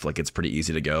stuff. Like, it's pretty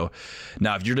easy to go.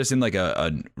 Now, if you're just in like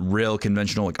a real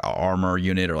conventional like armor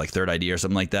unit or like 3rd ID or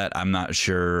something like that, I'm not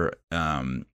sure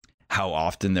how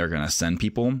often they're going to send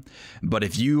people. But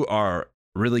if you are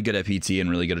really good at PT and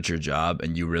really good at your job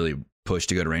and you really push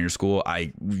to go to ranger school,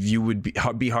 you would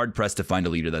be hard pressed to find a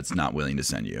leader that's not willing to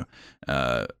send you.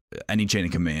 Any chain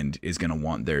of command is going to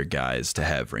want their guys to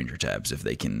have ranger tabs if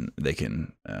they can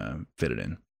fit it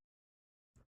in.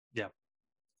 Yeah.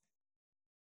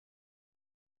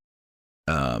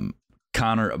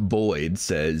 Connor Boyd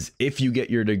says, if you get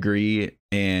your degree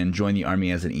and join the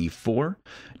Army as an E4,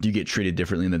 do you get treated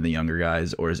differently than the younger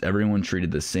guys, or is everyone treated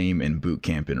the same in boot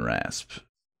camp and RASP?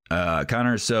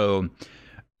 Connor, so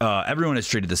everyone is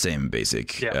treated the same in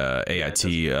basic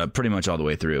AIT pretty much all the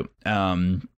way through.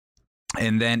 And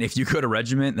then if you go to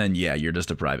regiment, then you're just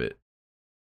a private.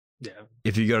 Yeah.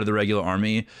 If you go to the regular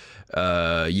Army,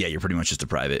 you're pretty much just a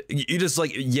private. You just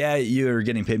like, you're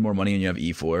getting paid more money and you have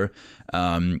E4.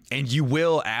 And you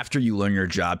will, after you learn your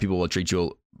job, people will treat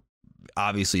you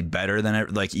obviously better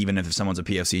than like, even if someone's a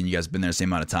PFC and you guys have been there the same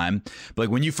amount of time. But like,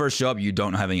 when you first show up, you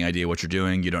don't have any idea what you're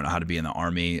doing. You don't know how to be in the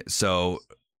Army. So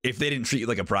if they didn't treat you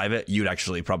like a private, you'd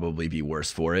actually probably be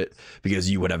worse for it, because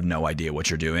you would have no idea what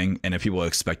you're doing. And if people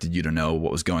expected you to know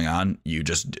what was going on, you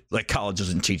just, like, college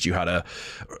doesn't teach you how to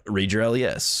read your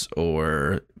LES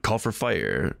or call for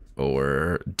fire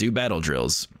or do battle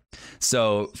drills.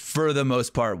 So for the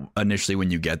most part, initially when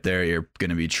you get there, you're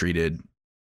going to be treated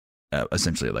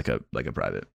essentially like a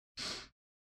private,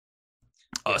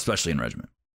 especially in regiment.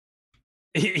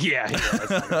 That's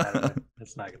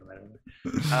not gonna matter.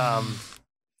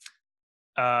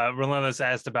 Relentless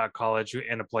asked about college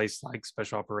in a place like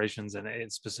special operations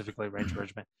and specifically Ranger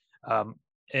Regiment. I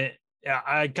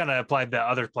kind of applied the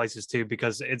other places too,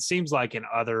 because it seems like in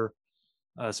other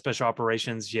special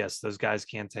operations, yes, those guys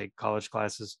can take college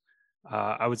classes.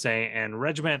 I would say in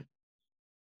regiment,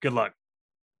 good luck.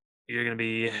 You're going to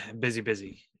be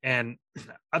busy. And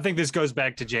I think this goes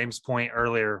back to James' point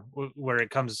earlier, where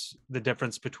it comes the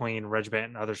difference between regiment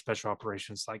and other special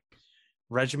operations. Like,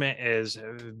 regiment is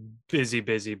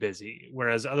busy,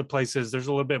 whereas other places there's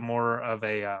a little bit more of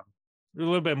a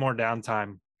little bit more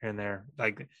downtime here and there.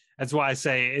 Like, that's why I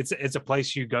say it's a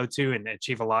place you go to and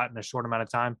achieve a lot in a short amount of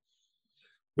time.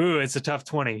 Ooh, it's a tough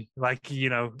 20. Like,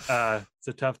 it's a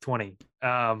tough 20.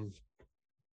 Like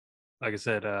I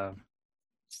said,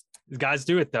 guys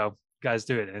do it though. Guys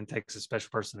do it, and it takes a special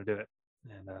person to do it.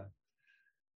 And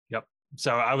yep.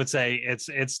 So I would say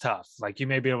it's tough. Like, you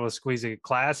may be able to squeeze a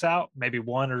class out, maybe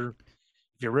one, or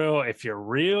if you're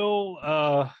real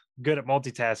good at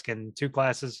multitasking, 2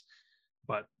 classes.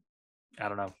 But I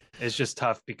don't know. It's just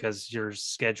tough because your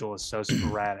schedule is so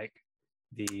sporadic.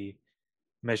 The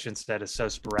mission set is so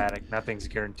sporadic. Nothing's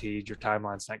guaranteed. Your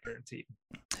timeline's not guaranteed.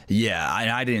 Yeah,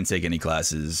 I didn't take any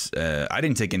classes. I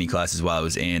didn't take any classes while I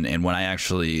was in, and when I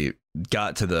actually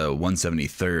got to the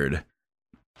 173rd,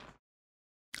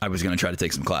 I was going to try to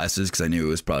take some classes because I knew it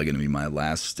was probably going to be my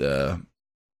last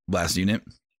unit.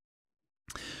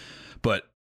 But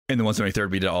in the 173rd,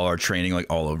 we did all our training like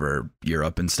all over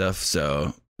Europe and stuff.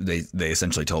 So they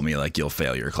essentially told me, like, you'll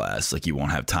fail your class. Like, you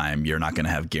won't have time. You're not going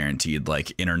to have guaranteed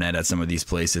like internet at some of these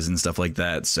places and stuff like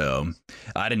that. So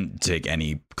I didn't take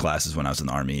any classes when I was in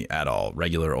the Army at all,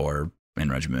 regular or in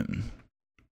regiment.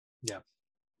 Yeah.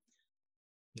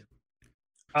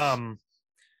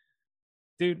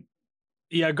 Dude.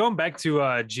 Yeah, going back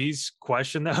to G's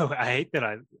question though, I hate that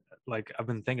I've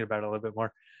been thinking about it a little bit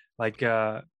more. Like,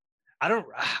 I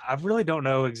really don't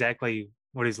know exactly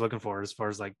what he's looking for as far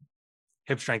as like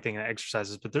hip strengthening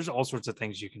exercises, but there's all sorts of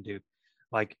things you can do.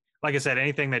 Like I said,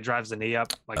 anything that drives the knee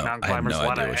up, like mountain climbers. I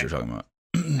have no idea what you're talking about.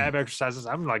 Ab exercises.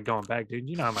 I'm like going back, dude.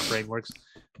 You know how my brain works.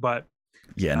 But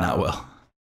yeah, not well.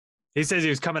 He says he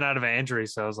was coming out of an injury,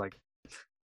 so I was like,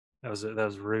 that was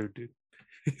rude, dude.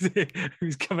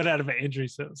 He's coming out of an injury,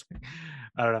 so it's like,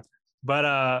 I don't know.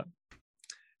 But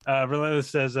Relentless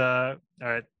says, all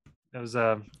right, that was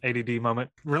a ADD moment.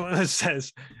 Relentless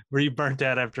says, were you burnt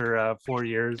out after 4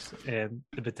 years in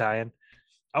the battalion?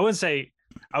 I would say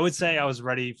I was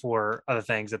ready for other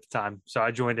things at the time. So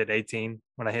I joined at 18.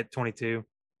 When I hit 22,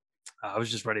 I was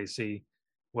just ready to see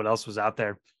what else was out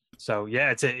there. So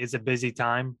yeah, it's a busy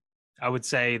time. I would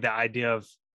say the idea of,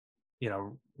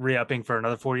 re-upping for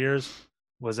another 4 years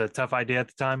was a tough idea at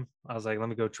the time. I was like, let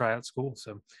me go try out school.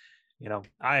 So,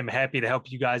 I am happy to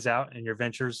help you guys out in your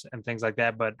ventures and things like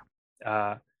that. But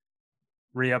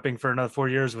re-upping for another 4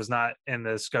 years was not in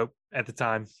the scope at the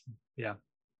time. Yeah.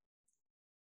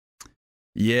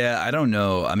 Yeah, I don't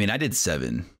know. I mean, I did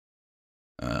 7.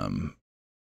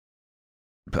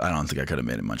 But I don't think I could have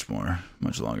made it much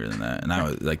longer than that. And I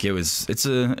was like, it's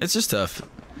just tough.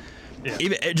 Yeah.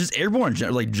 Even just airborne,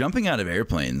 like jumping out of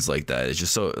airplanes like that is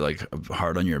just so like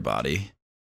hard on your body.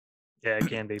 Yeah, it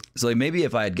can be. So like maybe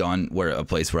if I had gone a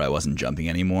place where I wasn't jumping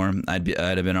anymore, I'd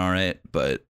have been all right.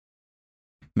 But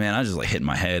man, I just like hitting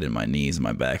my head and my knees and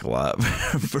my back a lot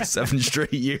for 7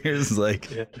 straight years. Like,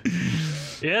 yeah,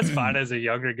 it's fine as a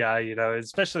younger guy, you know,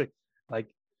 especially like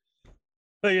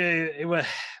it was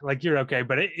like you're okay,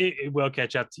 but it will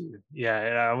catch up to you. Yeah,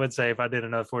 and I would say if I did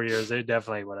another 4 years, it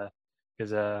definitely would have,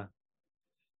 because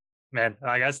man,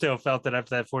 like I still felt it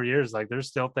after that 4 years. Like there's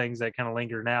still things that kind of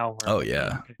linger now. Oh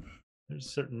yeah, okay,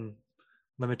 there's certain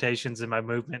limitations in my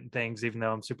movement and things, even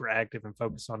though I'm super active and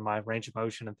focused on my range of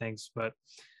motion and things. But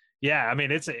yeah, I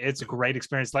mean, it's a great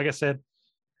experience. Like I said,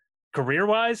 career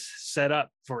wise, set up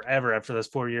forever after those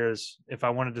 4 years. If I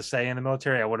wanted to stay in the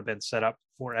military, I would have been set up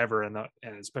forever and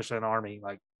especially in the Army,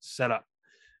 like set up.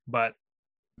 But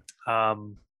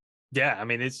yeah, I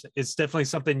mean, it's definitely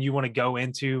something you want to go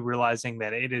into realizing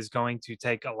that it is going to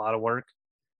take a lot of work.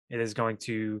 It is going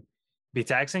to be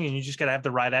taxing, and you just got to have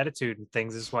the right attitude and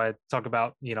things. This is why I talk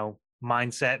about, you know,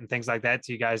 mindset and things like that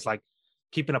to you guys, like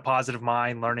keeping a positive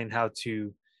mind, learning how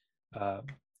to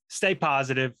stay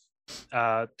positive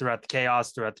throughout the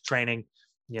chaos, throughout the training.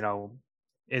 You know,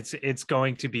 it's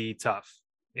going to be tough.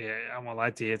 Yeah, I won't lie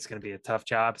to you. It's going to be a tough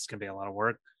job. It's going to be a lot of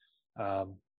work.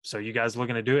 So you guys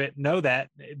looking to do it, know that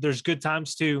there's good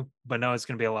times too, but no, it's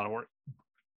going to be a lot of work.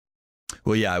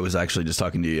 Well, yeah, I was actually just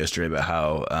talking to you yesterday about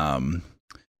how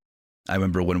I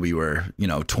remember when we were, you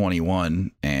know,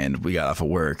 21 and we got off of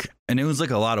work, and it was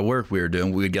like a lot of work we were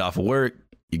doing. We would get off of work,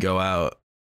 you go out,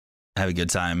 have a good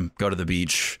time, go to the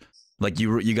beach. Like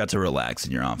you got to relax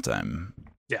in your off time.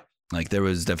 Yeah. Like there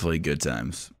was definitely good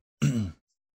times.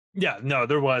 Yeah, no,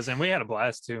 there was. And we had a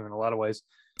blast too, in a lot of ways.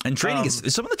 And training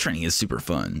some of the training is super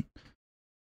fun.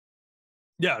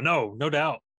 Yeah, no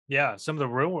doubt. Yeah. Some of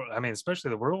the especially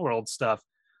the real world stuff,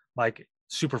 like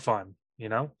super fun, you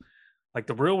know, like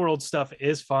the real world stuff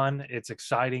is fun. It's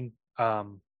exciting.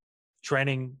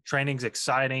 Training's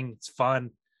exciting. It's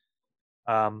fun.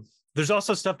 There's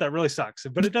also stuff that really sucks,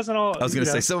 but it doesn't all. I was going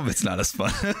to say some of it's not as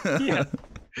fun. Yeah.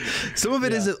 Some of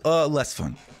it is less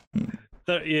fun.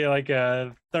 Yeah, like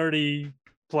a 30+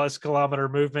 kilometer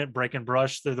movement, breaking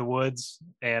brush through the woods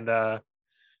and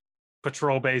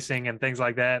patrol basing and things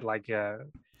like that. Like, you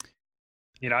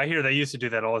know, I hear they used to do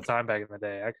that all the time back in the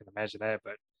day. I can imagine that,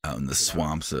 but out in the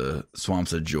swamps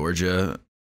of Georgia.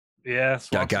 Yeah,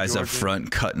 got guys up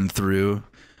front cutting through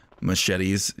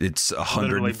machetes. It's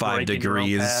 105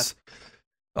 degrees,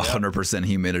 100%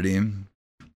 humidity.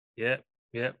 Yep.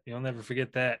 You'll never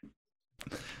forget that.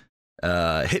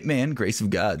 Hitman Grace of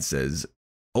God says,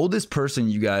 oldest person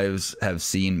you guys have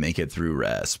seen make it through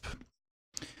RASP.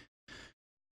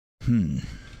 I'm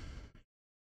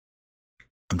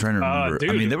trying to remember. Dude,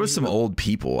 I mean, there was some old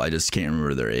people. I just can't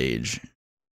remember their age.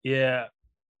 Yeah.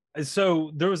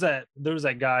 So there was that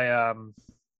guy.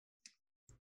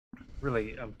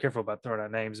 Really, I'm careful about throwing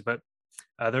out names, but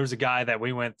there was a guy that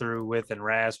we went through with in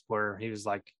RASP where he was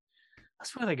like, I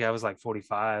swear that guy was like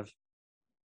 45.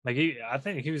 Like I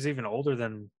think he was even older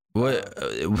than what?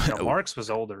 Marks was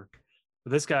older.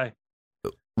 But this guy.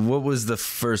 What was the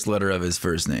first letter of his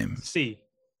first name? C.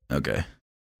 Okay.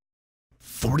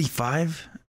 45?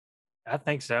 I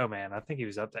think so, man. I think he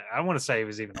was up there. I want to say he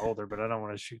was even older, but I don't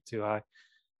want to shoot too high.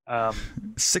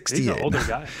 68. He's an older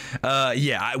guy.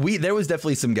 Yeah, there was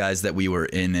definitely some guys that we were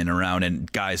in and around,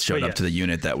 and guys showed up to the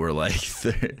unit that were like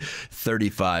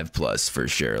 35 plus for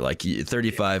sure, like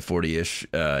 35, 40ish.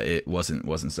 It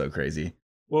wasn't so crazy.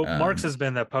 Well, Marks has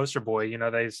been the poster boy. You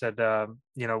know, they said,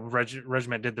 you know,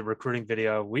 Regiment did the recruiting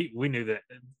video. We knew that.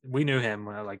 We knew him.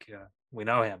 We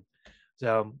know him.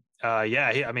 So,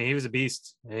 yeah, he was a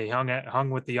beast. He hung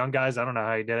with the young guys. I don't know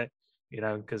how he did it, you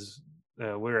know, because we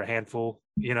were a handful,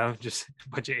 you know, just a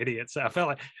bunch of idiots. I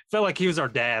felt like he was our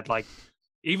dad. Like,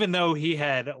 even though he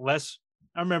had less,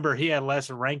 I remember he had less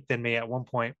rank than me at one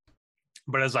point,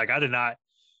 but I was like,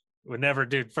 would never,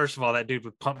 dude. First of all, that dude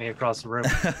would pump me across the room.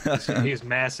 He was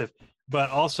massive, but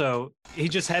also he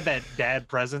just had that dad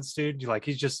presence, dude. Like,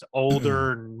 he's just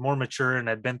older and more mature and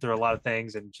had been through a lot of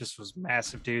things and just was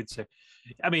massive, dude. So,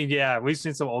 I mean, yeah, we've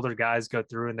seen some older guys go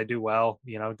through and they do well,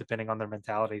 you know, depending on their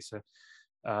mentality. So,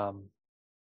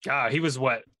 God, he was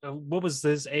what was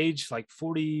his age? Like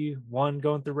 41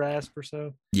 going through RASP or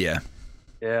so? Yeah.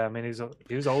 Yeah, I mean,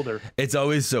 he was older. It's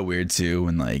always so weird too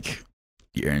when like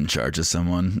you're in charge of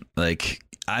someone. Like,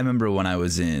 I remember when I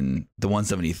was in the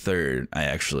 173rd,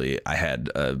 I had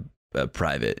a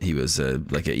private. He was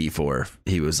like an E4.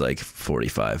 He was like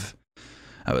 45.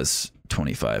 I was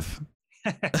 25.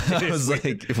 I was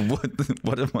like,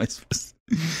 what am I supposed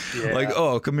to like,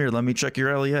 oh, come here, let me check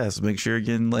your LES, make sure you're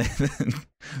getting like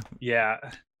yeah.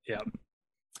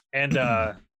 And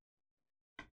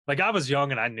like I was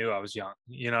young and I knew I was young,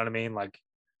 you know what I mean? Like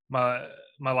my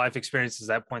life experiences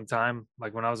at that point in time,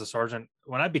 like when I was a sergeant,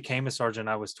 when I became a sergeant,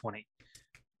 I was 20.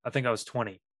 I think I was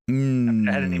 20. I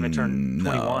hadn't even turned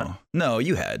 21. No,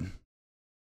 you had.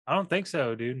 I don't think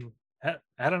so, dude. Had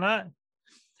I not?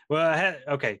 Well, I had,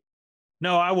 okay.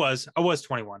 No, I was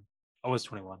 21. I was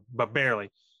 21, but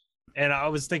barely. And I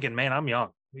was thinking, man, I'm young,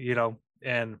 you know,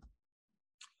 and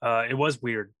it was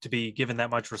weird to be given that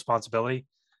much responsibility.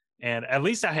 And at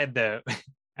least I had the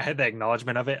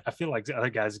acknowledgement of it. I feel like the other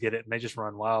guys get it and they just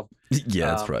run wild. Yeah,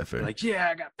 that's probably fair. Like, yeah,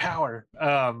 I got power.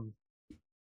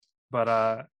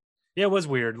 But yeah, it was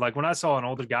weird. Like when I saw an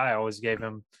older guy, I always gave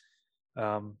him,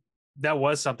 that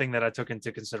was something that I took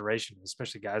into consideration,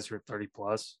 especially guys who are 30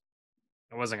 plus.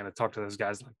 I wasn't going to talk to those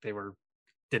guys like they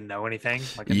didn't know anything.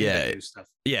 Like, I yeah, stuff.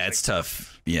 Yeah, it's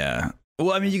tough. Yeah.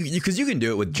 Well, I mean, because you can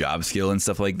do it with job skill and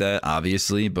stuff like that,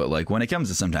 obviously. But like when it comes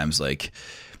to sometimes like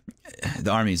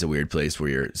the Army is a weird place where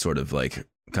you're sort of like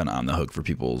kind of on the hook for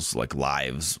people's like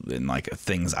lives and like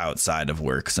things outside of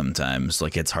work. Sometimes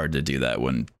like it's hard to do that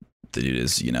when the dude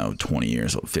is, you know, 20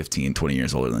 years old, 15, 20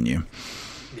 years older than you.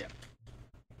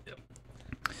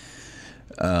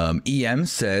 EM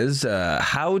says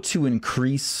how to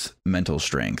increase mental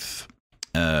strength,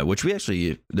 which we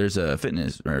actually, there's a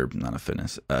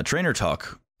trainer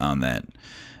talk on that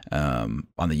on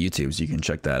the YouTube, so you can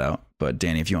check that out. But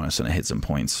Danny, if you want to hit some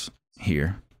points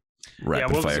here,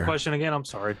 rapid what fire. was the question again? I'm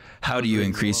sorry. How do you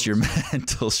increase your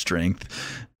mental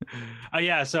strength?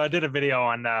 Yeah, so I did a video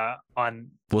on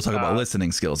we'll talk about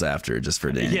listening skills after, just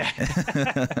for Danny. Yeah.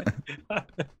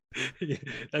 Yeah,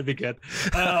 that'd be good.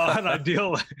 On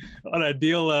ideal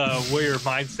warrior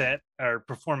mindset or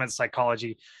performance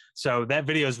psychology. So that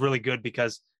video is really good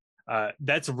because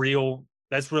that's real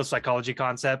psychology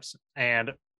concepts.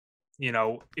 And you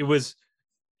know, it was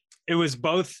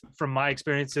both from my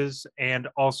experiences and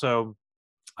also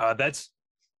that's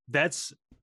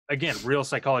again real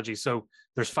psychology. So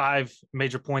there's 5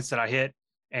 major points that I hit,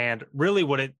 and really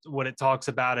what it talks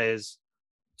about is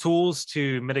tools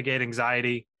to mitigate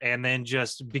anxiety, and then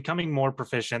just becoming more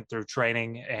proficient through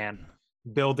training and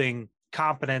building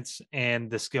competence in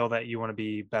the skill that you want to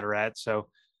be better at. So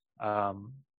I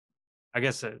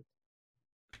guess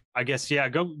yeah,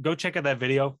 go check out that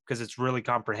video because it's really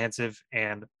comprehensive,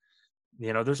 and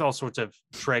you know, there's all sorts of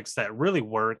tricks that really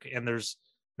work, and there's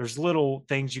little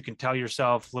things you can tell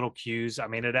yourself, little cues. I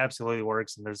mean, it absolutely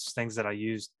works. And there's things that I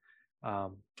used,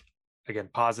 again,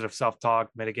 positive self-talk,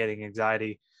 mitigating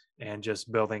anxiety, and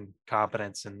just building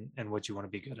competence in what you want to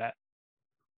be good at.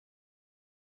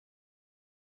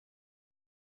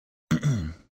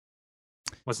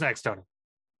 What's next, Tony?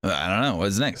 I don't know.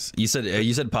 What's next? You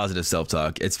said positive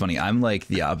self-talk. It's funny. I'm like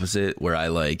the opposite, where I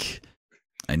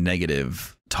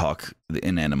negative talk the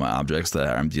inanimate objects that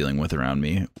I'm dealing with around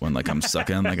me when like I'm stuck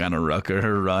in like on a ruck or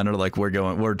a run, or like we're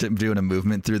doing a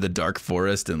movement through the dark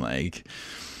forest, and like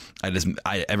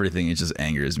everything, it just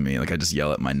angers me. Like I just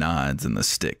yell at my nods and the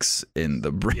sticks in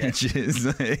the branches.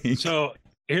 Yeah. So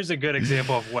here's a good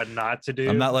example of what not to do.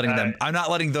 I'm not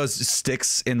letting those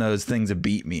sticks in those things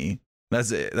beat me.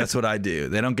 That's it. That's what I do.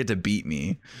 They don't get to beat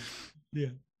me. Yeah.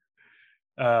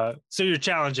 So you're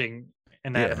challenging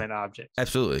inanimate objects.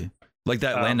 Absolutely. Like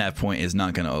that land nav point is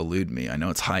not going to elude me. I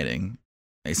know it's hiding.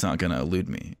 It's not going to elude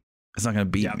me. It's not going to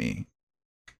beat me.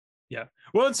 Yeah.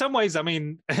 Well, in some ways, I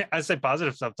mean, I say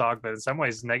positive self-talk, but in some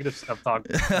ways, negative self-talk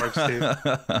works too.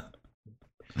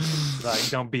 Like,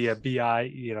 don't be a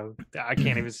BI. You know, I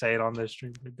can't even say it on this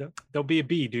stream. Don't be a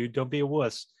B, dude. Don't be a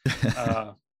wuss.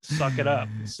 Suck it up.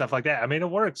 Stuff like that. I mean, it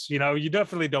works. You know, you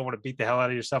definitely don't want to beat the hell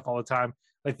out of yourself all the time.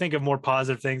 Like, think of more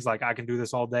positive things, like I can do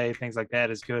this all day. Things like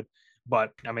that is good.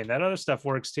 But I mean, that other stuff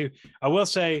works too. I will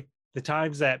say the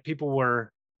times that people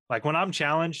were like, when I'm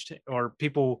challenged, or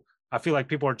I feel like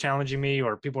people are challenging me,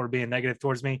 or people are being negative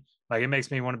towards me, like it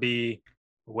makes me want to be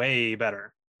way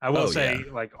better. I will say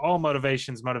like all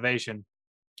motivation's motivation.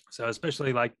 So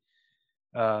especially like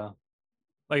I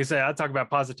said, I talk about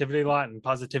positivity a lot, and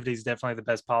positivity is definitely the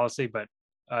best policy, but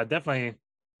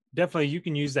definitely you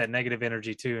can use that negative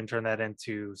energy too and turn that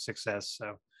into success.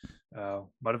 So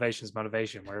motivation is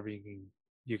motivation wherever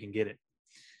you can get it.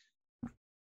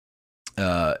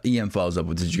 EM follows up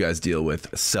with, did you guys deal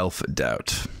with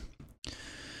self-doubt?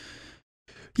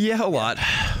 Yeah, a lot.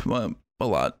 Well, A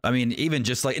lot. I mean, even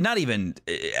just like, not even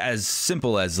as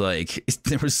simple as like,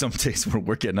 there were some days where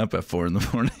we're getting up at 4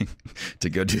 a.m. to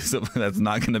go do something that's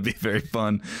not going to be very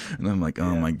fun. And I'm like,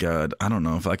 oh my God, I don't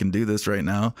know if I can do this right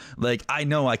now. Like, I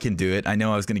know I can do it. I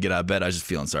know I was going to get out of bed. I was just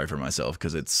feeling sorry for myself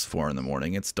because it's 4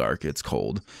 a.m. It's dark. It's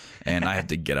cold. And I have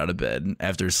to get out of bed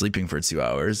after sleeping for 2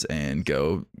 hours and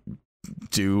go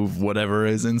do whatever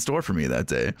is in store for me that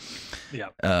day. Yeah.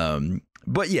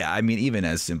 But yeah, I mean, even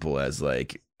as simple as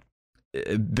like,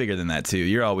 bigger than that too.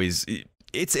 You're always,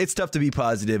 it's tough to be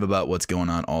positive about what's going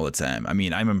on all the time. I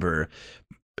mean, I remember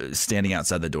standing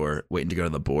outside the door waiting to go to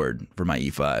the board for my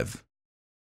E5.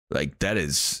 Like, that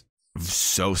is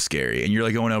so scary. And you're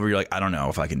like going over, you're like, I don't know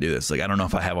if I can do this. Like, I don't know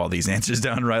if I have all these answers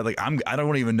down right. Like, I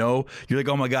don't even know. You're like,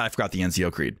 oh my God, I forgot the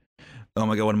NCO creed. Oh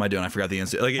my God, what am I doing? I forgot the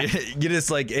NCO. Like, you just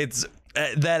like, it's,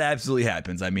 that absolutely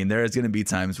happens. I mean, there is going to be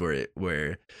times where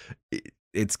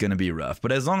it's going to be rough,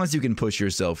 but as long as you can push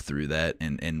yourself through that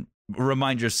and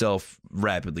remind yourself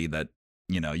rapidly that,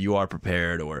 you know, you are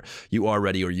prepared or you are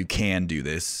ready or you can do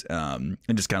this, and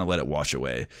just kind of let it wash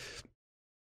away.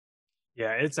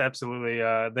 Yeah, it's absolutely,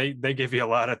 they give you a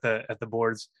lot at the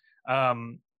boards.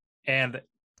 And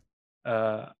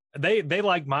they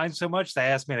like mine so much, they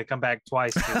asked me to come back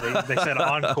twice. They said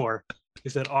encore. He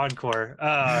said encore.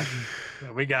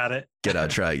 We got it. Get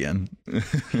out, try again.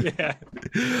 Yeah.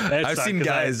 I've seen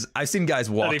guys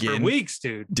walk in for weeks,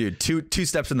 dude. Dude, two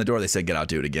steps in the door, they said, get out,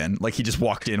 do it again. Like he just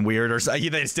walked in weird or something.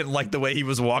 They just didn't like the way he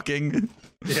was walking.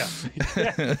 Yeah.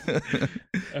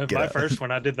 My first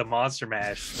one, I did the monster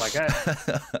mash. Like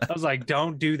I was like,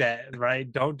 don't do that,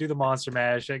 right? Don't do the monster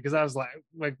mash. Because I was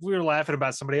like we were laughing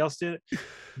about somebody else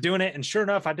doing it. And sure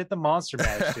enough, I did the monster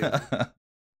mash, dude.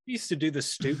 Used to do the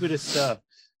stupidest stuff.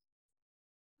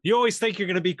 You always think you're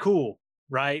going to be cool,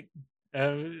 right?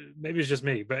 Maybe it's just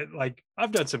me, but like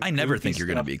I've done some. I never think you're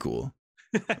going to be cool.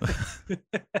 I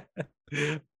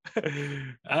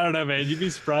don't know, man. You'd be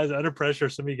surprised. Under pressure,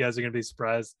 some of you guys are going to be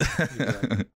surprised.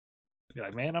 You're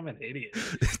like, man, I'm an idiot,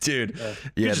 dude.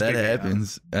 Yeah, that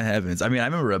happens. That happens. I mean, I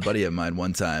remember a buddy of mine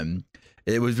one time.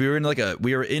 We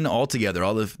were in all together.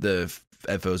 All the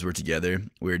FOs were together.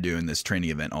 We were doing this training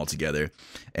event all together,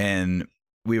 and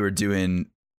we were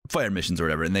doing fire missions or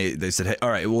whatever. And they said, hey, all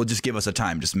right, well, just give us a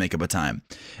time, just make up a time.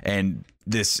 And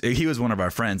he was one of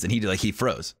our friends, and he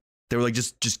froze. They were like,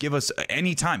 just give us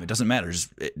any time. It doesn't matter.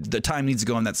 The time needs to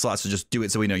go in that slot. So just do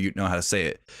it. So we know you know how to say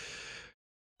it.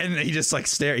 And he just like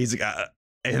stared. He's like,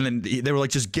 and then they were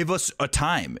like, just give us a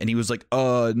time. And he was like,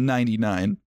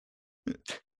 99.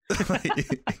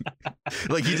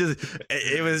 like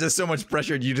it was just so much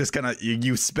pressure. You just kind of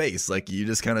you space, like you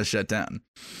just kind of shut down.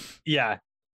 Yeah.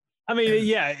 I mean,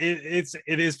 yeah, it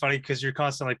is funny because you're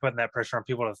constantly putting that pressure on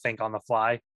people to think on the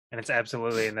fly, and it's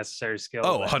absolutely a necessary skill.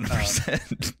 Oh,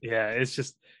 100%. Yeah,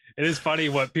 it is funny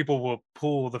what people will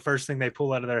pull, the first thing they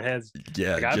pull out of their heads.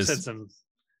 Yeah, like I've said some.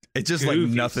 It's just like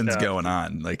nothing's going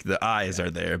on. Like the eyes are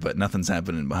there, but nothing's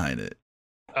happening behind it.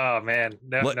 Oh man,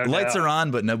 no lights doubt. are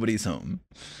on, but nobody's home.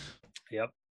 Yep,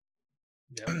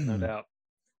 no doubt.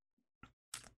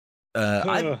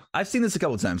 I've seen this a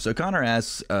couple of times. So Connor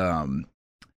asks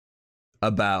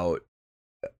about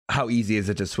how easy is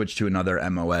it to switch to another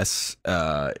MOS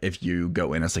if you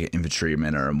go in as like an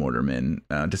infantryman or a mortarman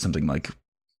to something like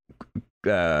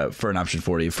for an option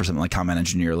 40 for something like combat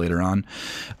engineer later on.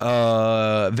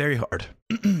 Very hard.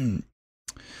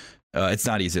 It's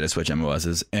not easy to switch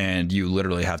MOSs, and you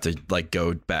literally have to like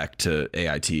go back to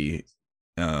AIT.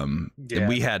 And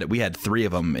we had 3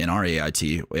 of them in our AIT.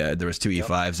 There was 2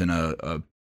 E5s and a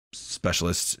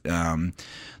specialist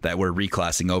that were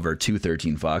reclassing over to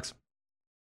 13 Fox.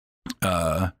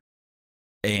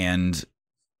 And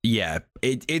yeah,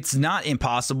 it's not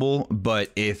impossible,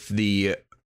 but if the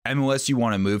MOS you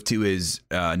want to move to is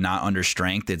not under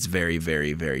strength, it's very,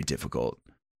 very, very difficult.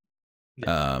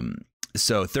 Yeah.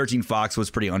 So 13 Fox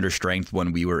was pretty under strength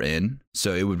when we were in,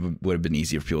 so it would have been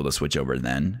easier for people to switch over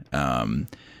then.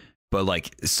 But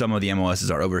like some of the MOSs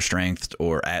are over strength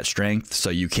or at strength, so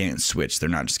you can't switch. They're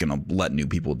not just going to let new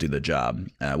people do the job,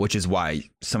 which is why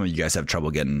some of you guys have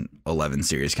trouble getting 11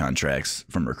 series contracts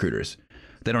from recruiters.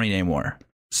 They don't need any more.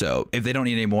 So if they don't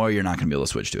need any more, you're not going to be able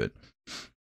to switch to it.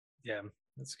 Yeah,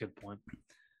 that's a good point.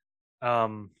 By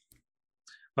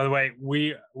the way,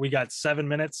 we got 7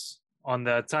 minutes on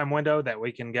the time window that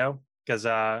we can go, because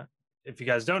if you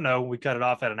guys don't know, we cut it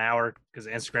off at an hour because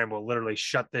Instagram will literally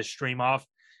shut this stream off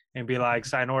and be like,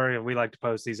 sayonara, we like to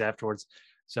post these afterwards.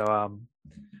 So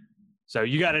so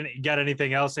you got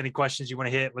anything else, any questions you want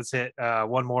to hit? Let's hit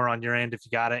one more on your end if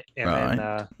you got it, and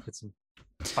then hit some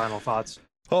final thoughts.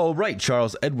 All right,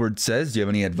 Charles Edwards says, do you have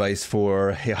any advice for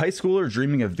a high schooler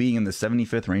dreaming of being in the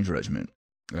 75th Ranger Regiment?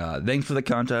 Thanks for the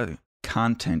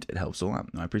content. It helps a lot.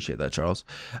 I appreciate that, Charles.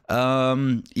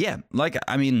 Yeah, like,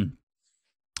 I mean,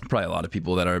 probably a lot of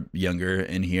people that are younger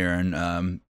in here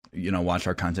and, watch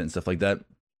our content and stuff like that.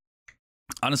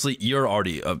 Honestly, you're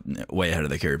already way ahead of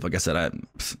the curve. Like I said,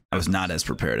 I was not as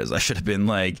prepared as I should have been.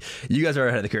 Like, you guys are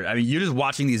ahead of the curve. I mean, you're just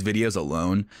watching these videos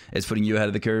alone is putting you ahead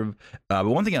of the curve. But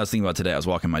one thing I was thinking about today, I was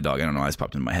walking my dog. I don't know why this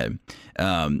popped into my head.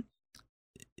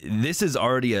 This is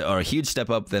already a huge step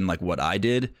up than like what I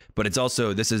did, but it's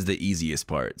also, this is the easiest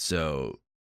part. So,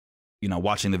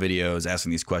 watching the videos,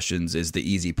 asking these questions is the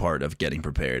easy part of getting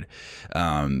prepared.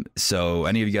 So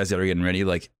any of you guys that are getting ready,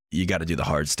 like, you got to do the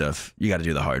hard stuff. You got to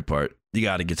do the hard part. You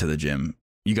got to get to the gym.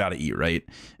 You got to eat right.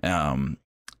 The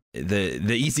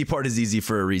easy part is easy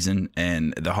for a reason,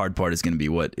 and the hard part is going to be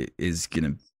what is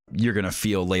you're going to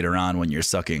feel later on when you're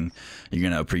sucking. You're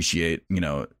going to appreciate,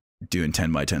 doing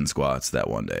 10 by 10 squats that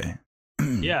one day.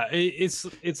 Yeah,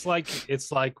 it's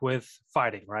like with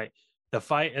fighting, right? The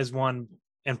fight is one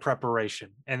in preparation,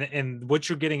 and what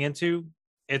you're getting into,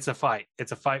 it's a fight.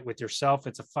 It's a fight with yourself.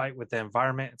 It's a fight with the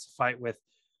environment. It's a fight with,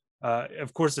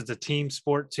 of course, it's a team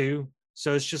sport too.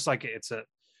 So it's just like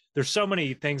there's so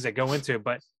many things that go into it,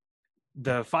 but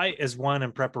the fight is one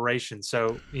in preparation.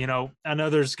 So, I know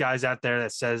there's guys out there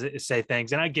that say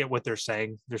things, and I get what they're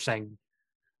saying. They're saying,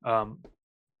 I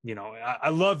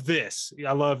love this.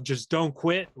 I love just don't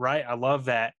quit. Right. I love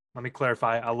that. Let me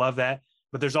clarify. I love that.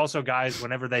 But there's also guys,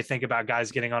 whenever they think about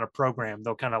guys getting on a program,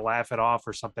 they'll kind of laugh it off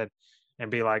or something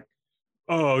and be like,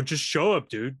 oh, just show up,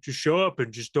 dude. Just show up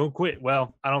and just don't quit.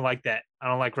 Well, I don't like that. I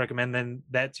don't like recommending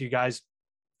that to you guys.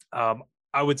 I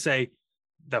would say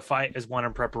the fight is one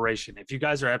in preparation. If you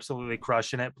guys are absolutely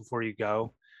crushing it before you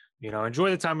go,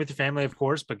 enjoy the time with your family, of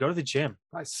course, but go to the gym.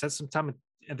 Set some time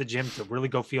at the gym to really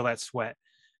go feel that sweat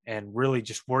and really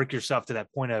just work yourself to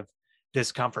that point of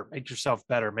discomfort. Make yourself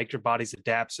better. Make your bodies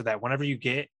adapt so that whenever you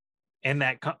get in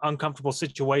that uncomfortable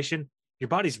situation, your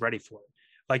body's ready for it.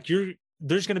 Like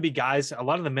there's going to be guys, a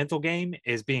lot of the mental game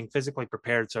is being physically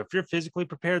prepared. So if you're physically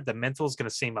prepared, the mental is going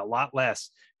to seem a lot less,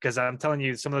 because I'm telling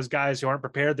you, some of those guys who aren't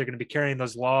prepared, they're going to be carrying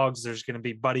those logs. There's going to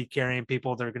be buddy carrying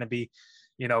people. They're going to be,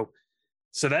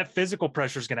 so that physical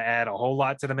pressure is going to add a whole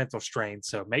lot to the mental strain.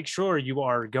 So make sure you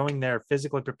are going there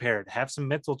physically prepared. Have some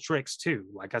mental tricks too.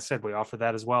 Like I said, we offer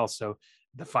that as well. So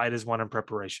the fight is one in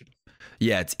preparation.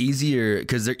 Yeah, it's easier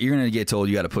because you're going to get told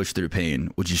you got to push through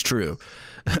pain, which is true.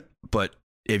 But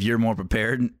if you're more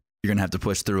prepared, you're going to have to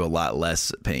push through a lot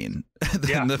less pain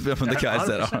than the guys 100%.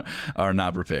 That are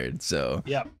not prepared. So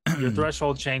yeah, your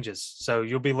threshold changes. So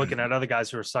you'll be looking at other guys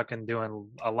who are sucking, doing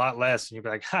a lot less, and you'll be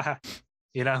like,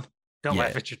 don't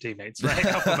laugh at your teammates, right?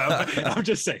 Help them out. I'm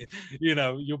just saying,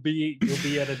 you'll be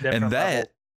at a different and that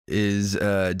level. Is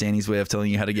Danny's way of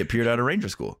telling you how to get peered out of Ranger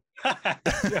School.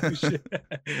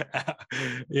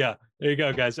 Yeah, there you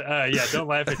go, guys. Don't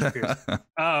laugh at your peers.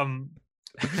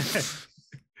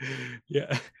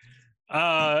 Yeah.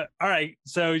 All right.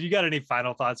 So you got any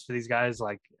final thoughts for these guys,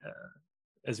 like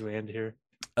as we end here?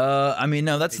 I mean,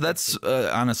 no, that's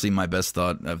honestly my best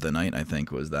thought of the night, I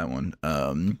think, was that one.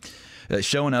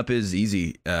 Showing up is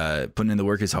easy. Putting in the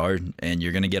work is hard, and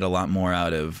you're going to get a lot more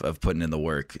out of putting in the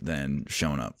work than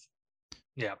showing up.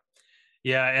 Yeah.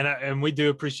 Yeah. And we do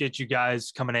appreciate you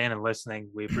guys coming in and listening.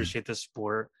 We appreciate the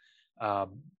support. Like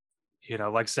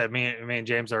I said, me and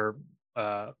James are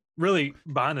really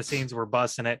behind the scenes. We're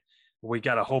busting it. We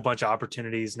got a whole bunch of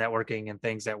opportunities, networking and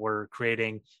things that we're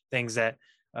creating, things that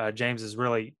James is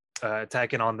really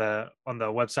attacking on the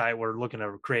website. We're looking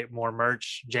to create more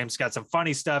merch. James got some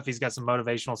funny stuff. He's got some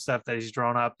motivational stuff that he's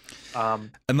drawn up.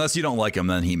 Unless you don't like him,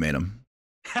 then he made him.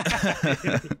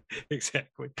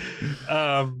 Exactly.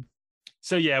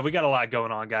 So yeah, we got a lot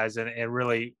going on, guys, and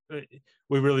really,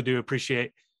 we really do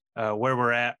appreciate where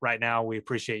we're at right now. We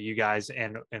appreciate you guys,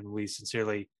 and we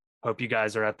sincerely hope you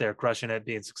guys are out there crushing it,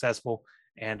 being successful,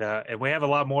 and we have a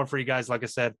lot more for you guys. Like I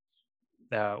said,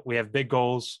 we have big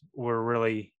goals. We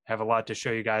really have a lot to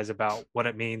show you guys about what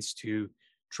it means to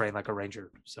train like a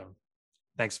Ranger. So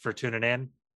thanks for tuning in.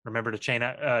 Remember to check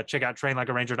out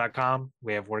trainlikearanger.com.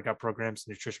 We have workout programs,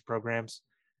 nutrition programs,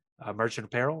 merchant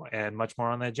apparel, and much more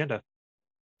on the agenda.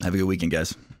 Have a good weekend,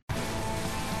 guys.